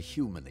of the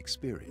human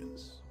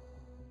experience.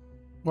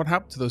 What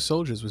happened to those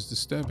soldiers was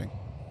disturbing.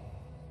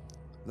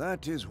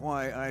 That is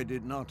why I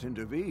did not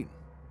intervene.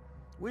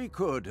 We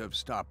could have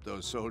stopped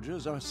those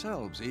soldiers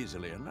ourselves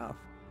easily enough.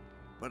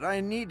 But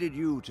I needed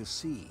you to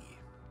see,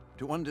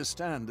 to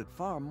understand that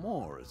far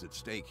more is at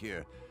stake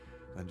here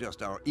than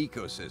just our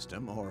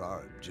ecosystem or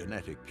our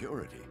genetic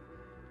purity.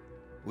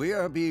 We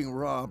are being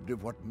robbed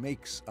of what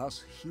makes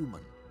us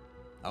human,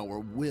 our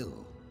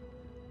will.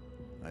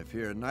 I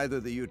fear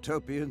neither the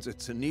utopians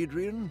at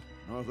Sanhedrin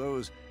nor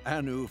those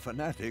Anu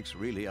fanatics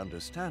really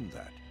understand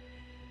that.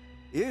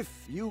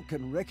 If you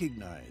can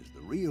recognize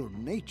the real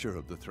nature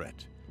of the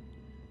threat,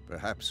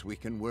 perhaps we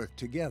can work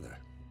together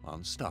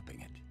on stopping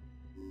it.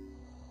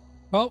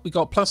 Well, we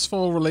got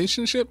 +4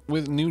 relationship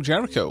with New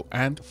Jericho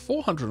and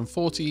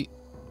 440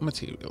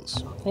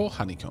 materials, or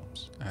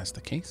honeycombs, as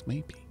the case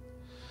may be.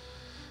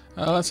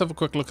 Let's have a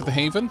quick look at the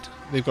Haven.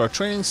 They've got a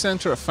training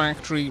center, a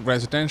factory,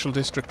 residential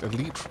district,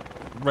 elite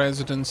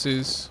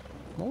residences.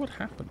 What would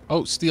happen?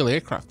 Oh, steal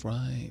aircraft.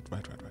 Right.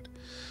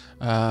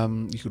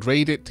 You could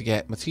raid it to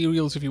get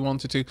materials if you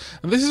wanted to.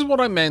 And this is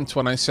what I meant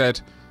when I said,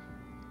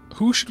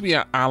 who should we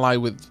ally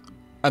with?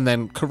 And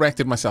then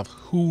corrected myself,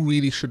 who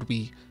really should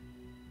we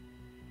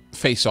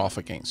face off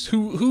against?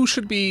 Who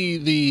should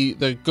be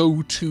the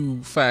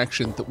go-to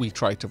faction that we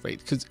try to raid?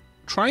 Because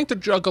trying to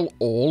juggle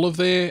all of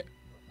their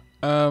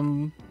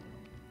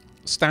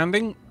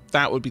standing,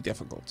 that would be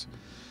difficult.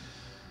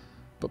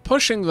 But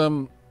pushing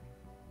them,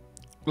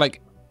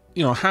 like,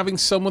 you know, having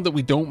someone that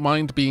we don't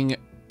mind being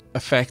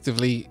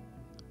effectively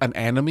an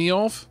enemy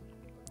of,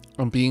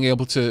 and being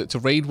able to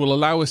raid will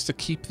allow us to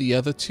keep the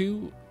other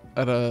two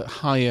at a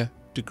higher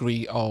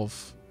degree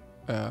of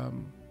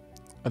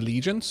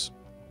allegiance.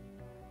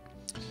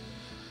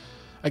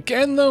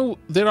 Again, though,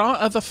 there are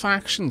other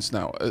factions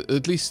now,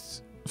 at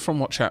least from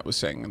what chat was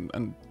saying,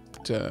 and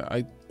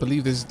I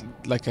believe there's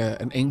like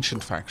an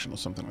ancient faction or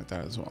something like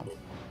that as well.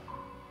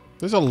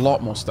 There's a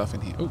lot more stuff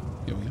in here. Oh,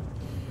 here we go.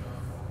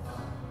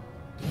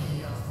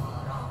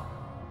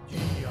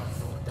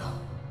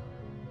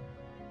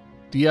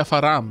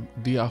 Diafaram,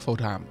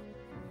 Diafodam.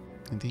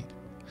 Indeed.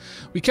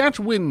 We catch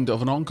wind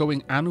of an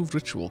ongoing Anuv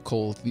ritual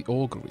called the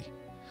Augury.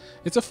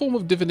 It's a form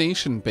of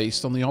divination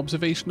based on the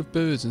observation of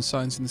birds and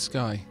signs in the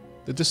sky.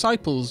 The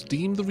disciples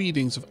deem the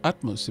readings of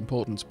utmost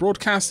importance,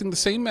 broadcasting the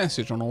same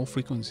message on all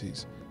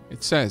frequencies.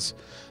 It says,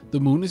 the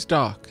moon is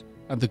dark,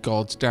 and the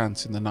gods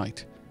dance in the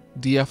night.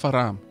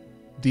 Diafaram,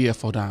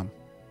 Diafodam.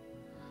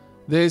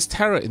 There is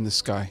terror in the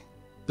sky.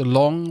 The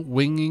long,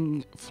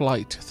 winging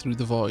flight through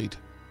the void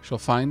shall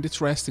find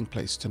its resting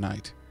place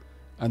tonight,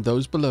 and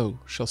those below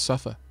shall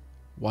suffer,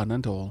 one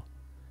and all.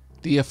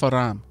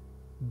 Diafaram,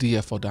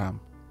 Diafodam.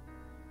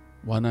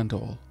 One and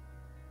all.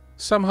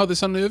 Somehow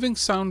this unnerving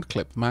sound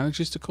clip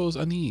manages to cause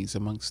unease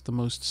amongst the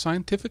most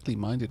scientifically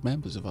minded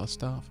members of our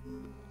staff.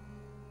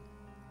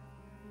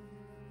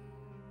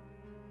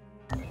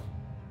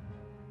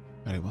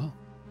 Very well.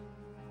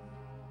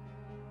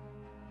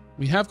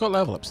 We have got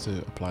level ups to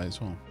apply as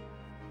well.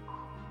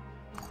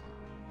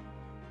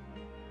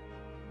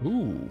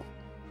 Ooh.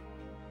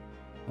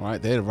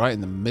 Right there, right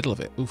in the middle of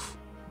it. Oof.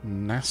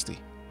 Nasty.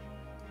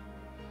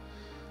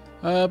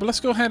 But let's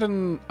go ahead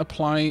and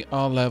apply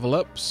our level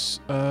ups.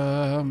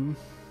 All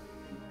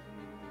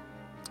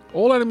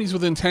enemies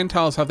within 10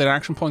 tiles have their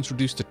action points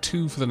reduced to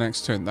 2 for the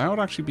next turn. That would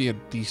actually be a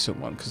decent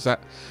one, because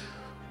that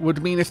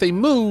would mean if they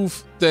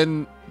move,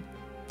 then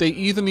they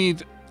either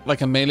need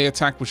like a melee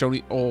attack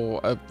or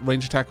a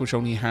range attack which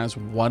only has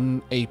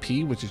 1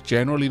 AP, which is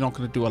generally not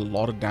going to do a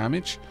lot of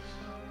damage,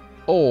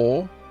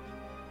 or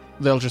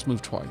they'll just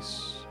move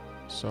twice.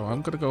 So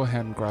I'm going to go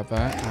ahead and grab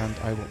that, and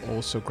I will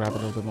also grab a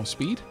little bit more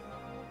speed.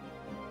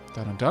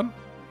 Done and done.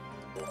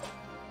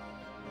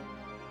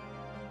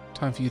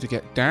 Time for you to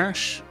get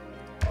dash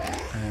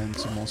and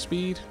some more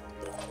speed.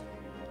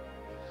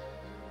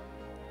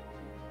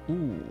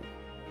 Ooh.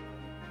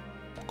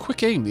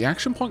 Quick aim. The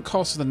action point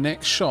cost of the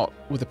next shot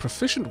with a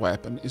proficient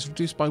weapon is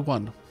reduced by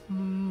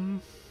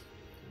 1.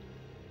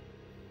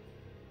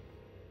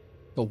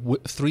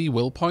 But 3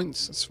 will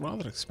points? It's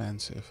rather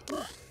expensive.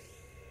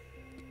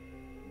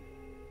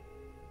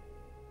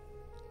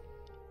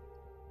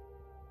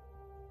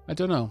 I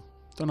don't know.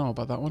 Don't know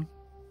about that one.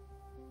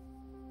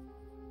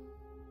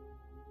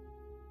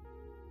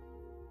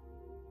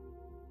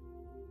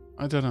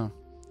 I don't know.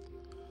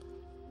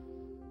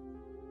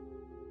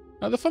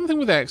 Now, the fun thing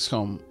with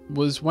XCOM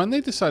was when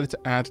they decided to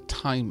add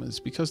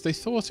timers because they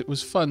thought it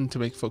was fun to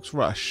make folks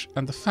rush,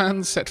 and the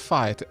fans set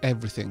fire to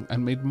everything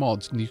and made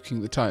mods nuking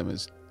the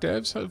timers.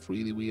 Devs have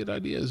really weird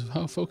ideas of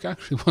how folk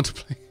actually want to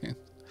play it.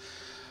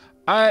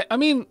 I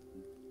mean,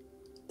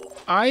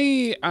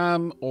 I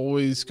am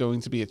always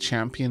going to be a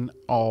champion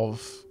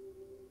of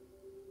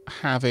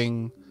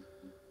having,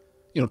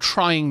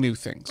 trying new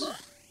things.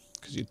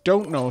 Because you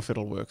don't know if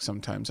it'll work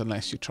sometimes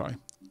unless you try.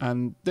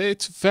 And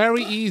it's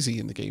very easy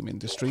in the game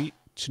industry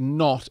to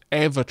not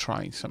ever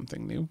try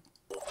something new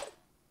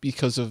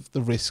because of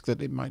the risk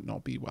that it might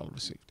not be well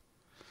received.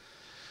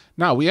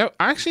 Now, we have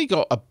actually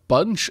got a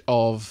bunch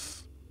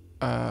of...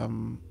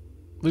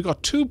 we've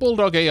got 2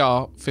 Bulldog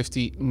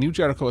AR-50 New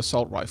Jericho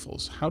assault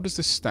rifles. How does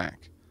this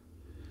stack?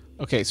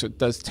 Okay, so it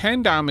does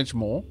 10 damage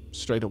more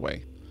straight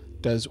away.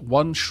 Does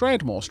 1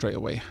 shred more straight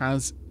away.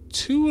 Has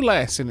 2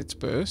 less in its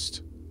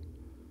burst.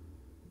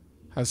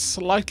 Has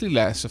slightly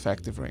less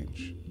effective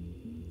range.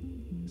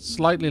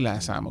 Slightly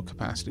less ammo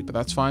capacity, but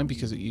that's fine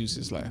because it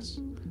uses less.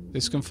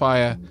 This can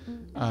fire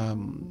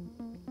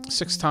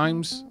 6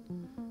 times.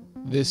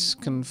 This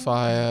can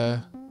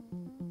fire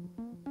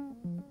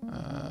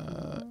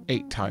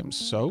 8 times,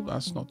 so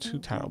that's not too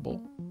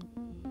terrible.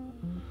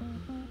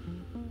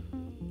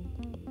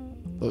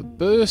 The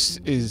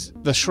burst is...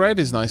 The shred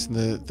is nice, and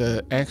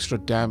the extra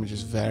damage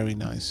is very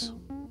nice.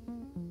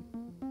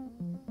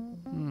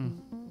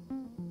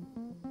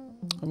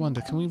 I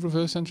wonder, can we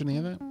reverse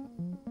engineer that?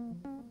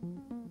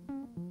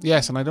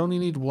 Yes, and I'd only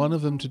need 1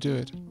 of them to do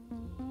it.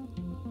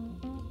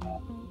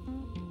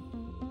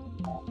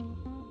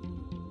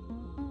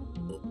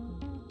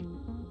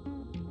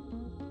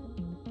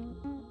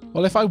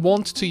 Well, if I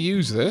want to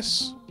use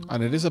this,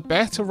 and it is a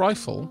better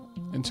rifle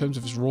in terms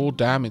of its raw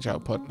damage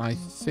output, and I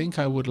think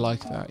I would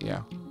like that,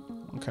 yeah.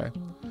 Okay.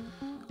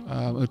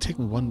 It would take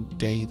me 1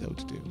 day, though,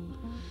 to do.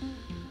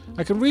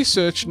 I can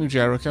research New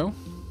Jericho,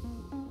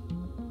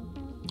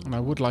 and I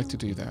would like to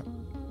do that.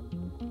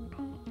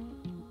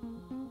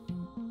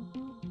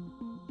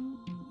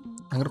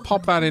 I'm going to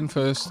pop that in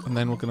first, and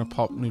then we're going to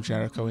pop New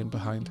Jericho in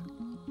behind.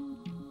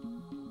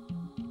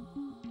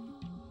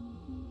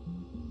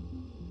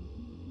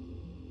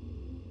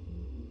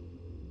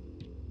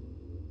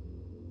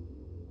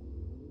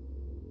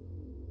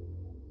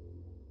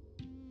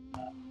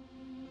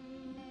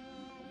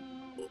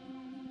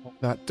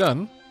 that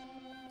done,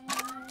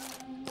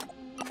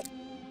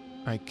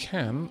 I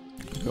can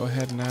go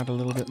ahead and add a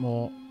little bit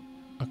more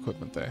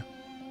equipment there.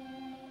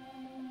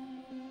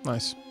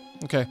 Nice.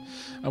 Okay.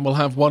 And we'll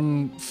have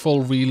one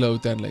full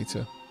reload then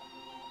later.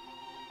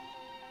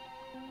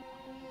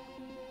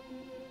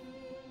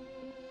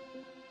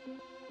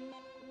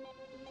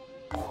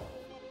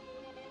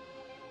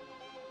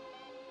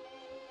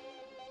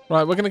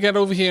 Right, we're going to get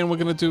over here and we're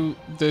going to do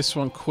this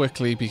one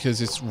quickly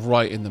because it's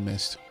right in the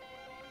mist.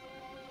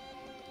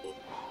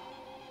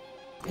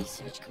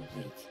 Research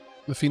complete.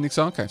 The Phoenix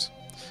Archives.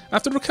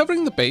 After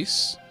recovering the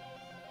base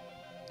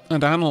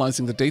and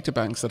analysing the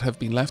databanks that have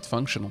been left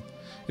functional,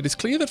 it is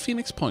clear that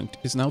Phoenix Point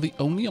is now the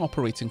only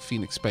operating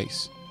Phoenix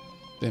base.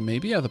 There may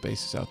be other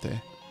bases out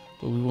there,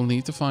 but we will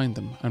need to find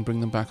them and bring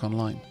them back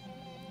online.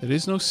 There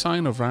is no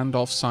sign of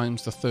Randolph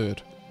Symes III,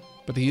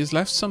 but he has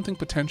left something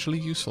potentially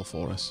useful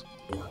for us.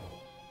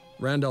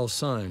 Randolph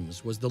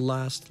Symes was the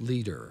last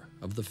leader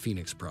of the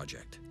Phoenix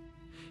Project.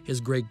 His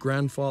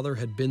great-grandfather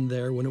had been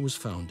there when it was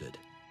founded,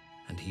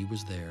 and he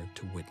was there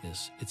to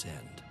witness its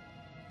end.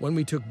 When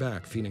we took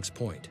back Phoenix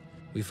Point,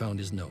 we found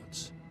his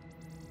notes.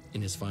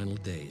 In his final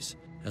days,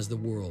 as the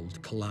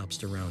world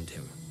collapsed around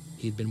him,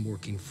 he had been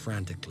working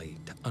frantically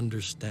to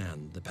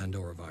understand the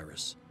Pandora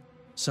virus.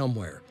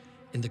 Somewhere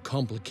in the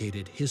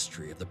complicated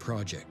history of the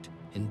project,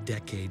 in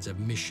decades of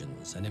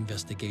missions and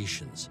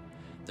investigations,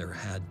 there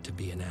had to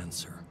be an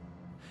answer.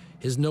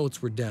 His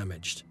notes were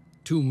damaged,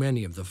 too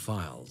many of the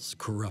files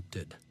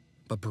corrupted.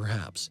 But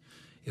perhaps,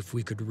 if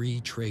we could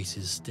retrace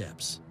his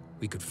steps,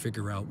 we could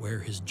figure out where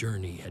his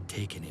journey had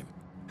taken him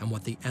and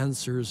what the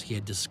answers he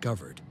had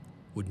discovered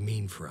would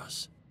mean for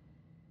us.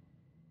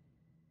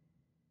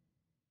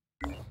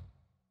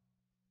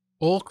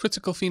 All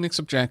critical Phoenix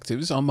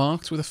objectives are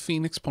marked with a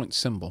Phoenix Point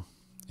symbol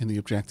in the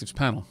objectives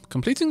panel.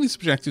 Completing these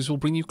objectives will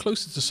bring you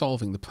closer to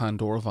solving the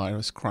Pandora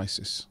virus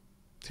crisis.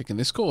 Taking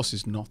this course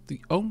is not the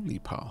only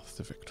path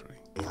to victory.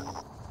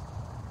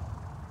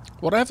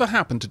 Whatever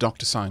happened to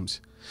Dr.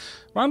 Symes?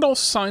 Randolph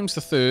Symes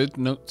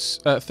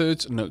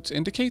III's notes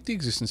indicate the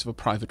existence of a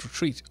private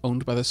retreat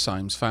owned by the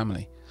Symes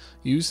family,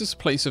 used as a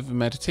place of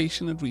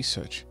meditation and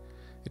research.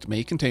 It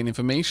may contain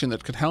information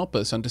that could help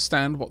us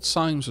understand what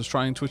Symes was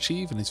trying to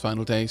achieve in his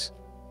final days.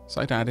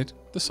 Site added,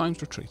 the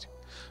Symes retreat.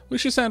 We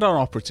should send our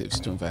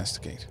operatives to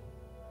investigate.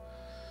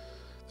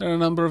 There are a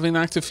number of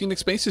inactive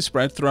Phoenix bases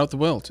spread throughout the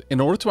world.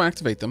 In order to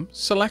activate them,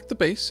 select the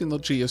base in the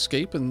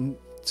geoscape and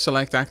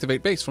select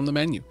Activate Base from the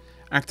menu.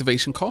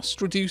 Activation costs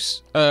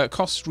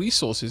costs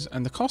resources,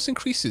 and the cost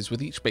increases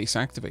with each base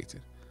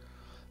activated.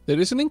 There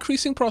is an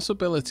increasing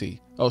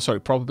probability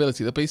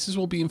that bases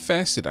will be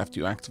infested after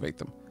you activate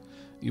them.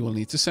 You will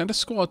need to send a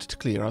squad to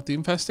clear out the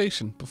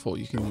infestation before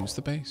you can use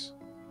the base.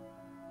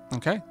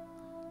 Okay.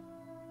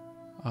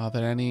 Are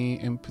there any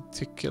in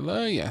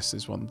particular? Yes,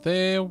 there's one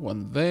there,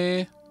 one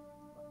there.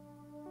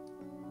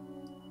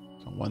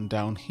 So one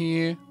down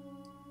here.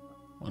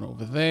 One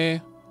over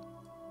there.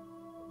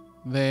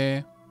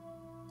 There.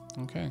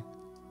 Okay.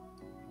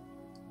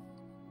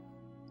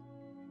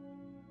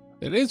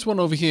 There is one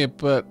over here,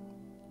 but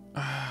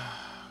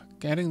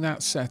getting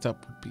that set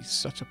up would be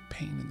such a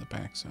pain in the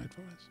backside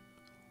for us.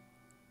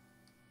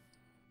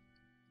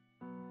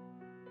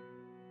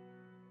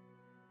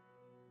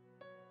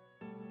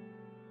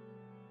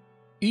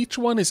 Each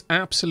one is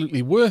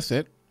absolutely worth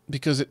it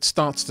because it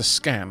starts to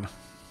scan.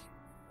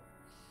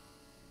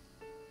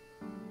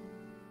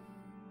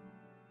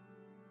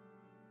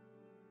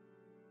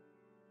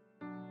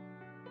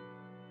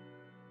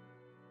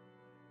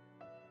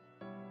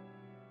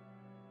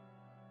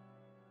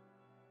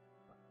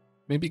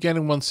 Maybe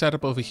getting one set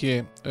up over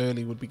here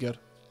early would be good.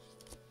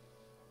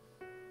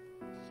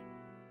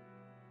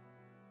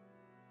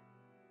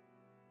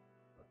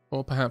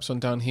 Or perhaps one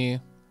down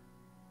here.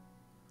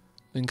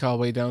 Link our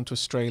way down to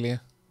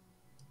Australia.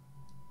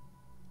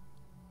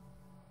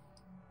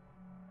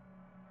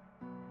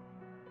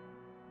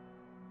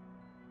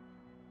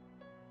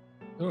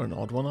 You're an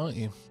odd one, aren't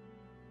you?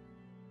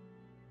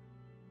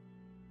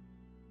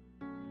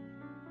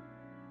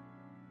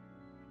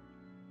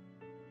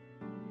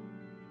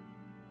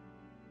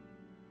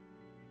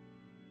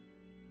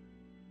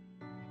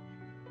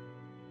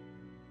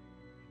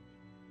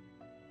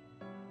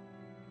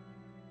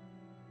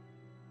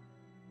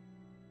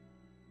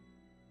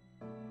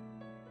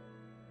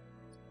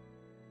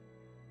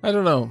 I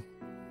don't know.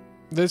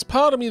 There's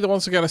part of me that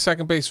wants to get a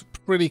second base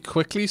pretty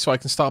quickly so I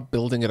can start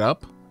building it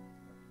up.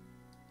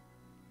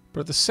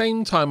 But at the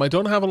same time, I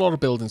don't have a lot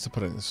of buildings to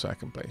put in the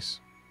second base.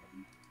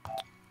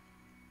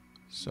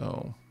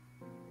 So...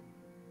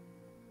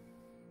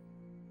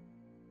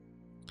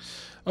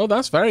 oh,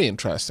 that's very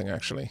interesting,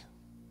 actually.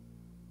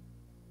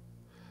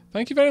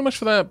 Thank you very much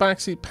for that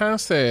backseat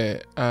pass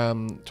there,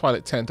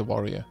 Twilight Tender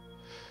Warrior.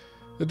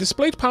 The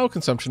displayed power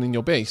consumption in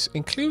your base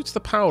includes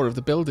the power of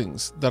the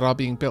buildings that are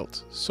being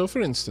built. So,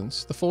 for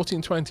instance, the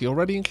 1420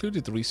 already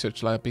included the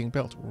research lab being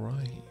built.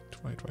 Right.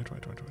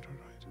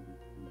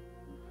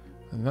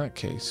 In that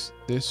case,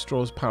 this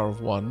draws power of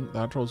 1,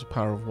 that draws a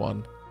power of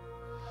 1.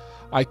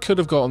 I could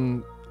have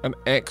gotten An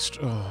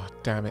extra... Oh,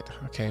 damn it.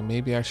 Okay,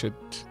 maybe I should...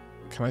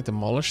 Can I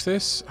demolish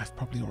this? I've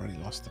probably already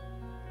lost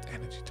the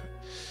energy to it.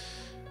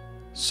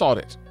 Sod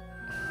it.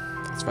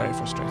 That's very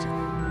frustrating.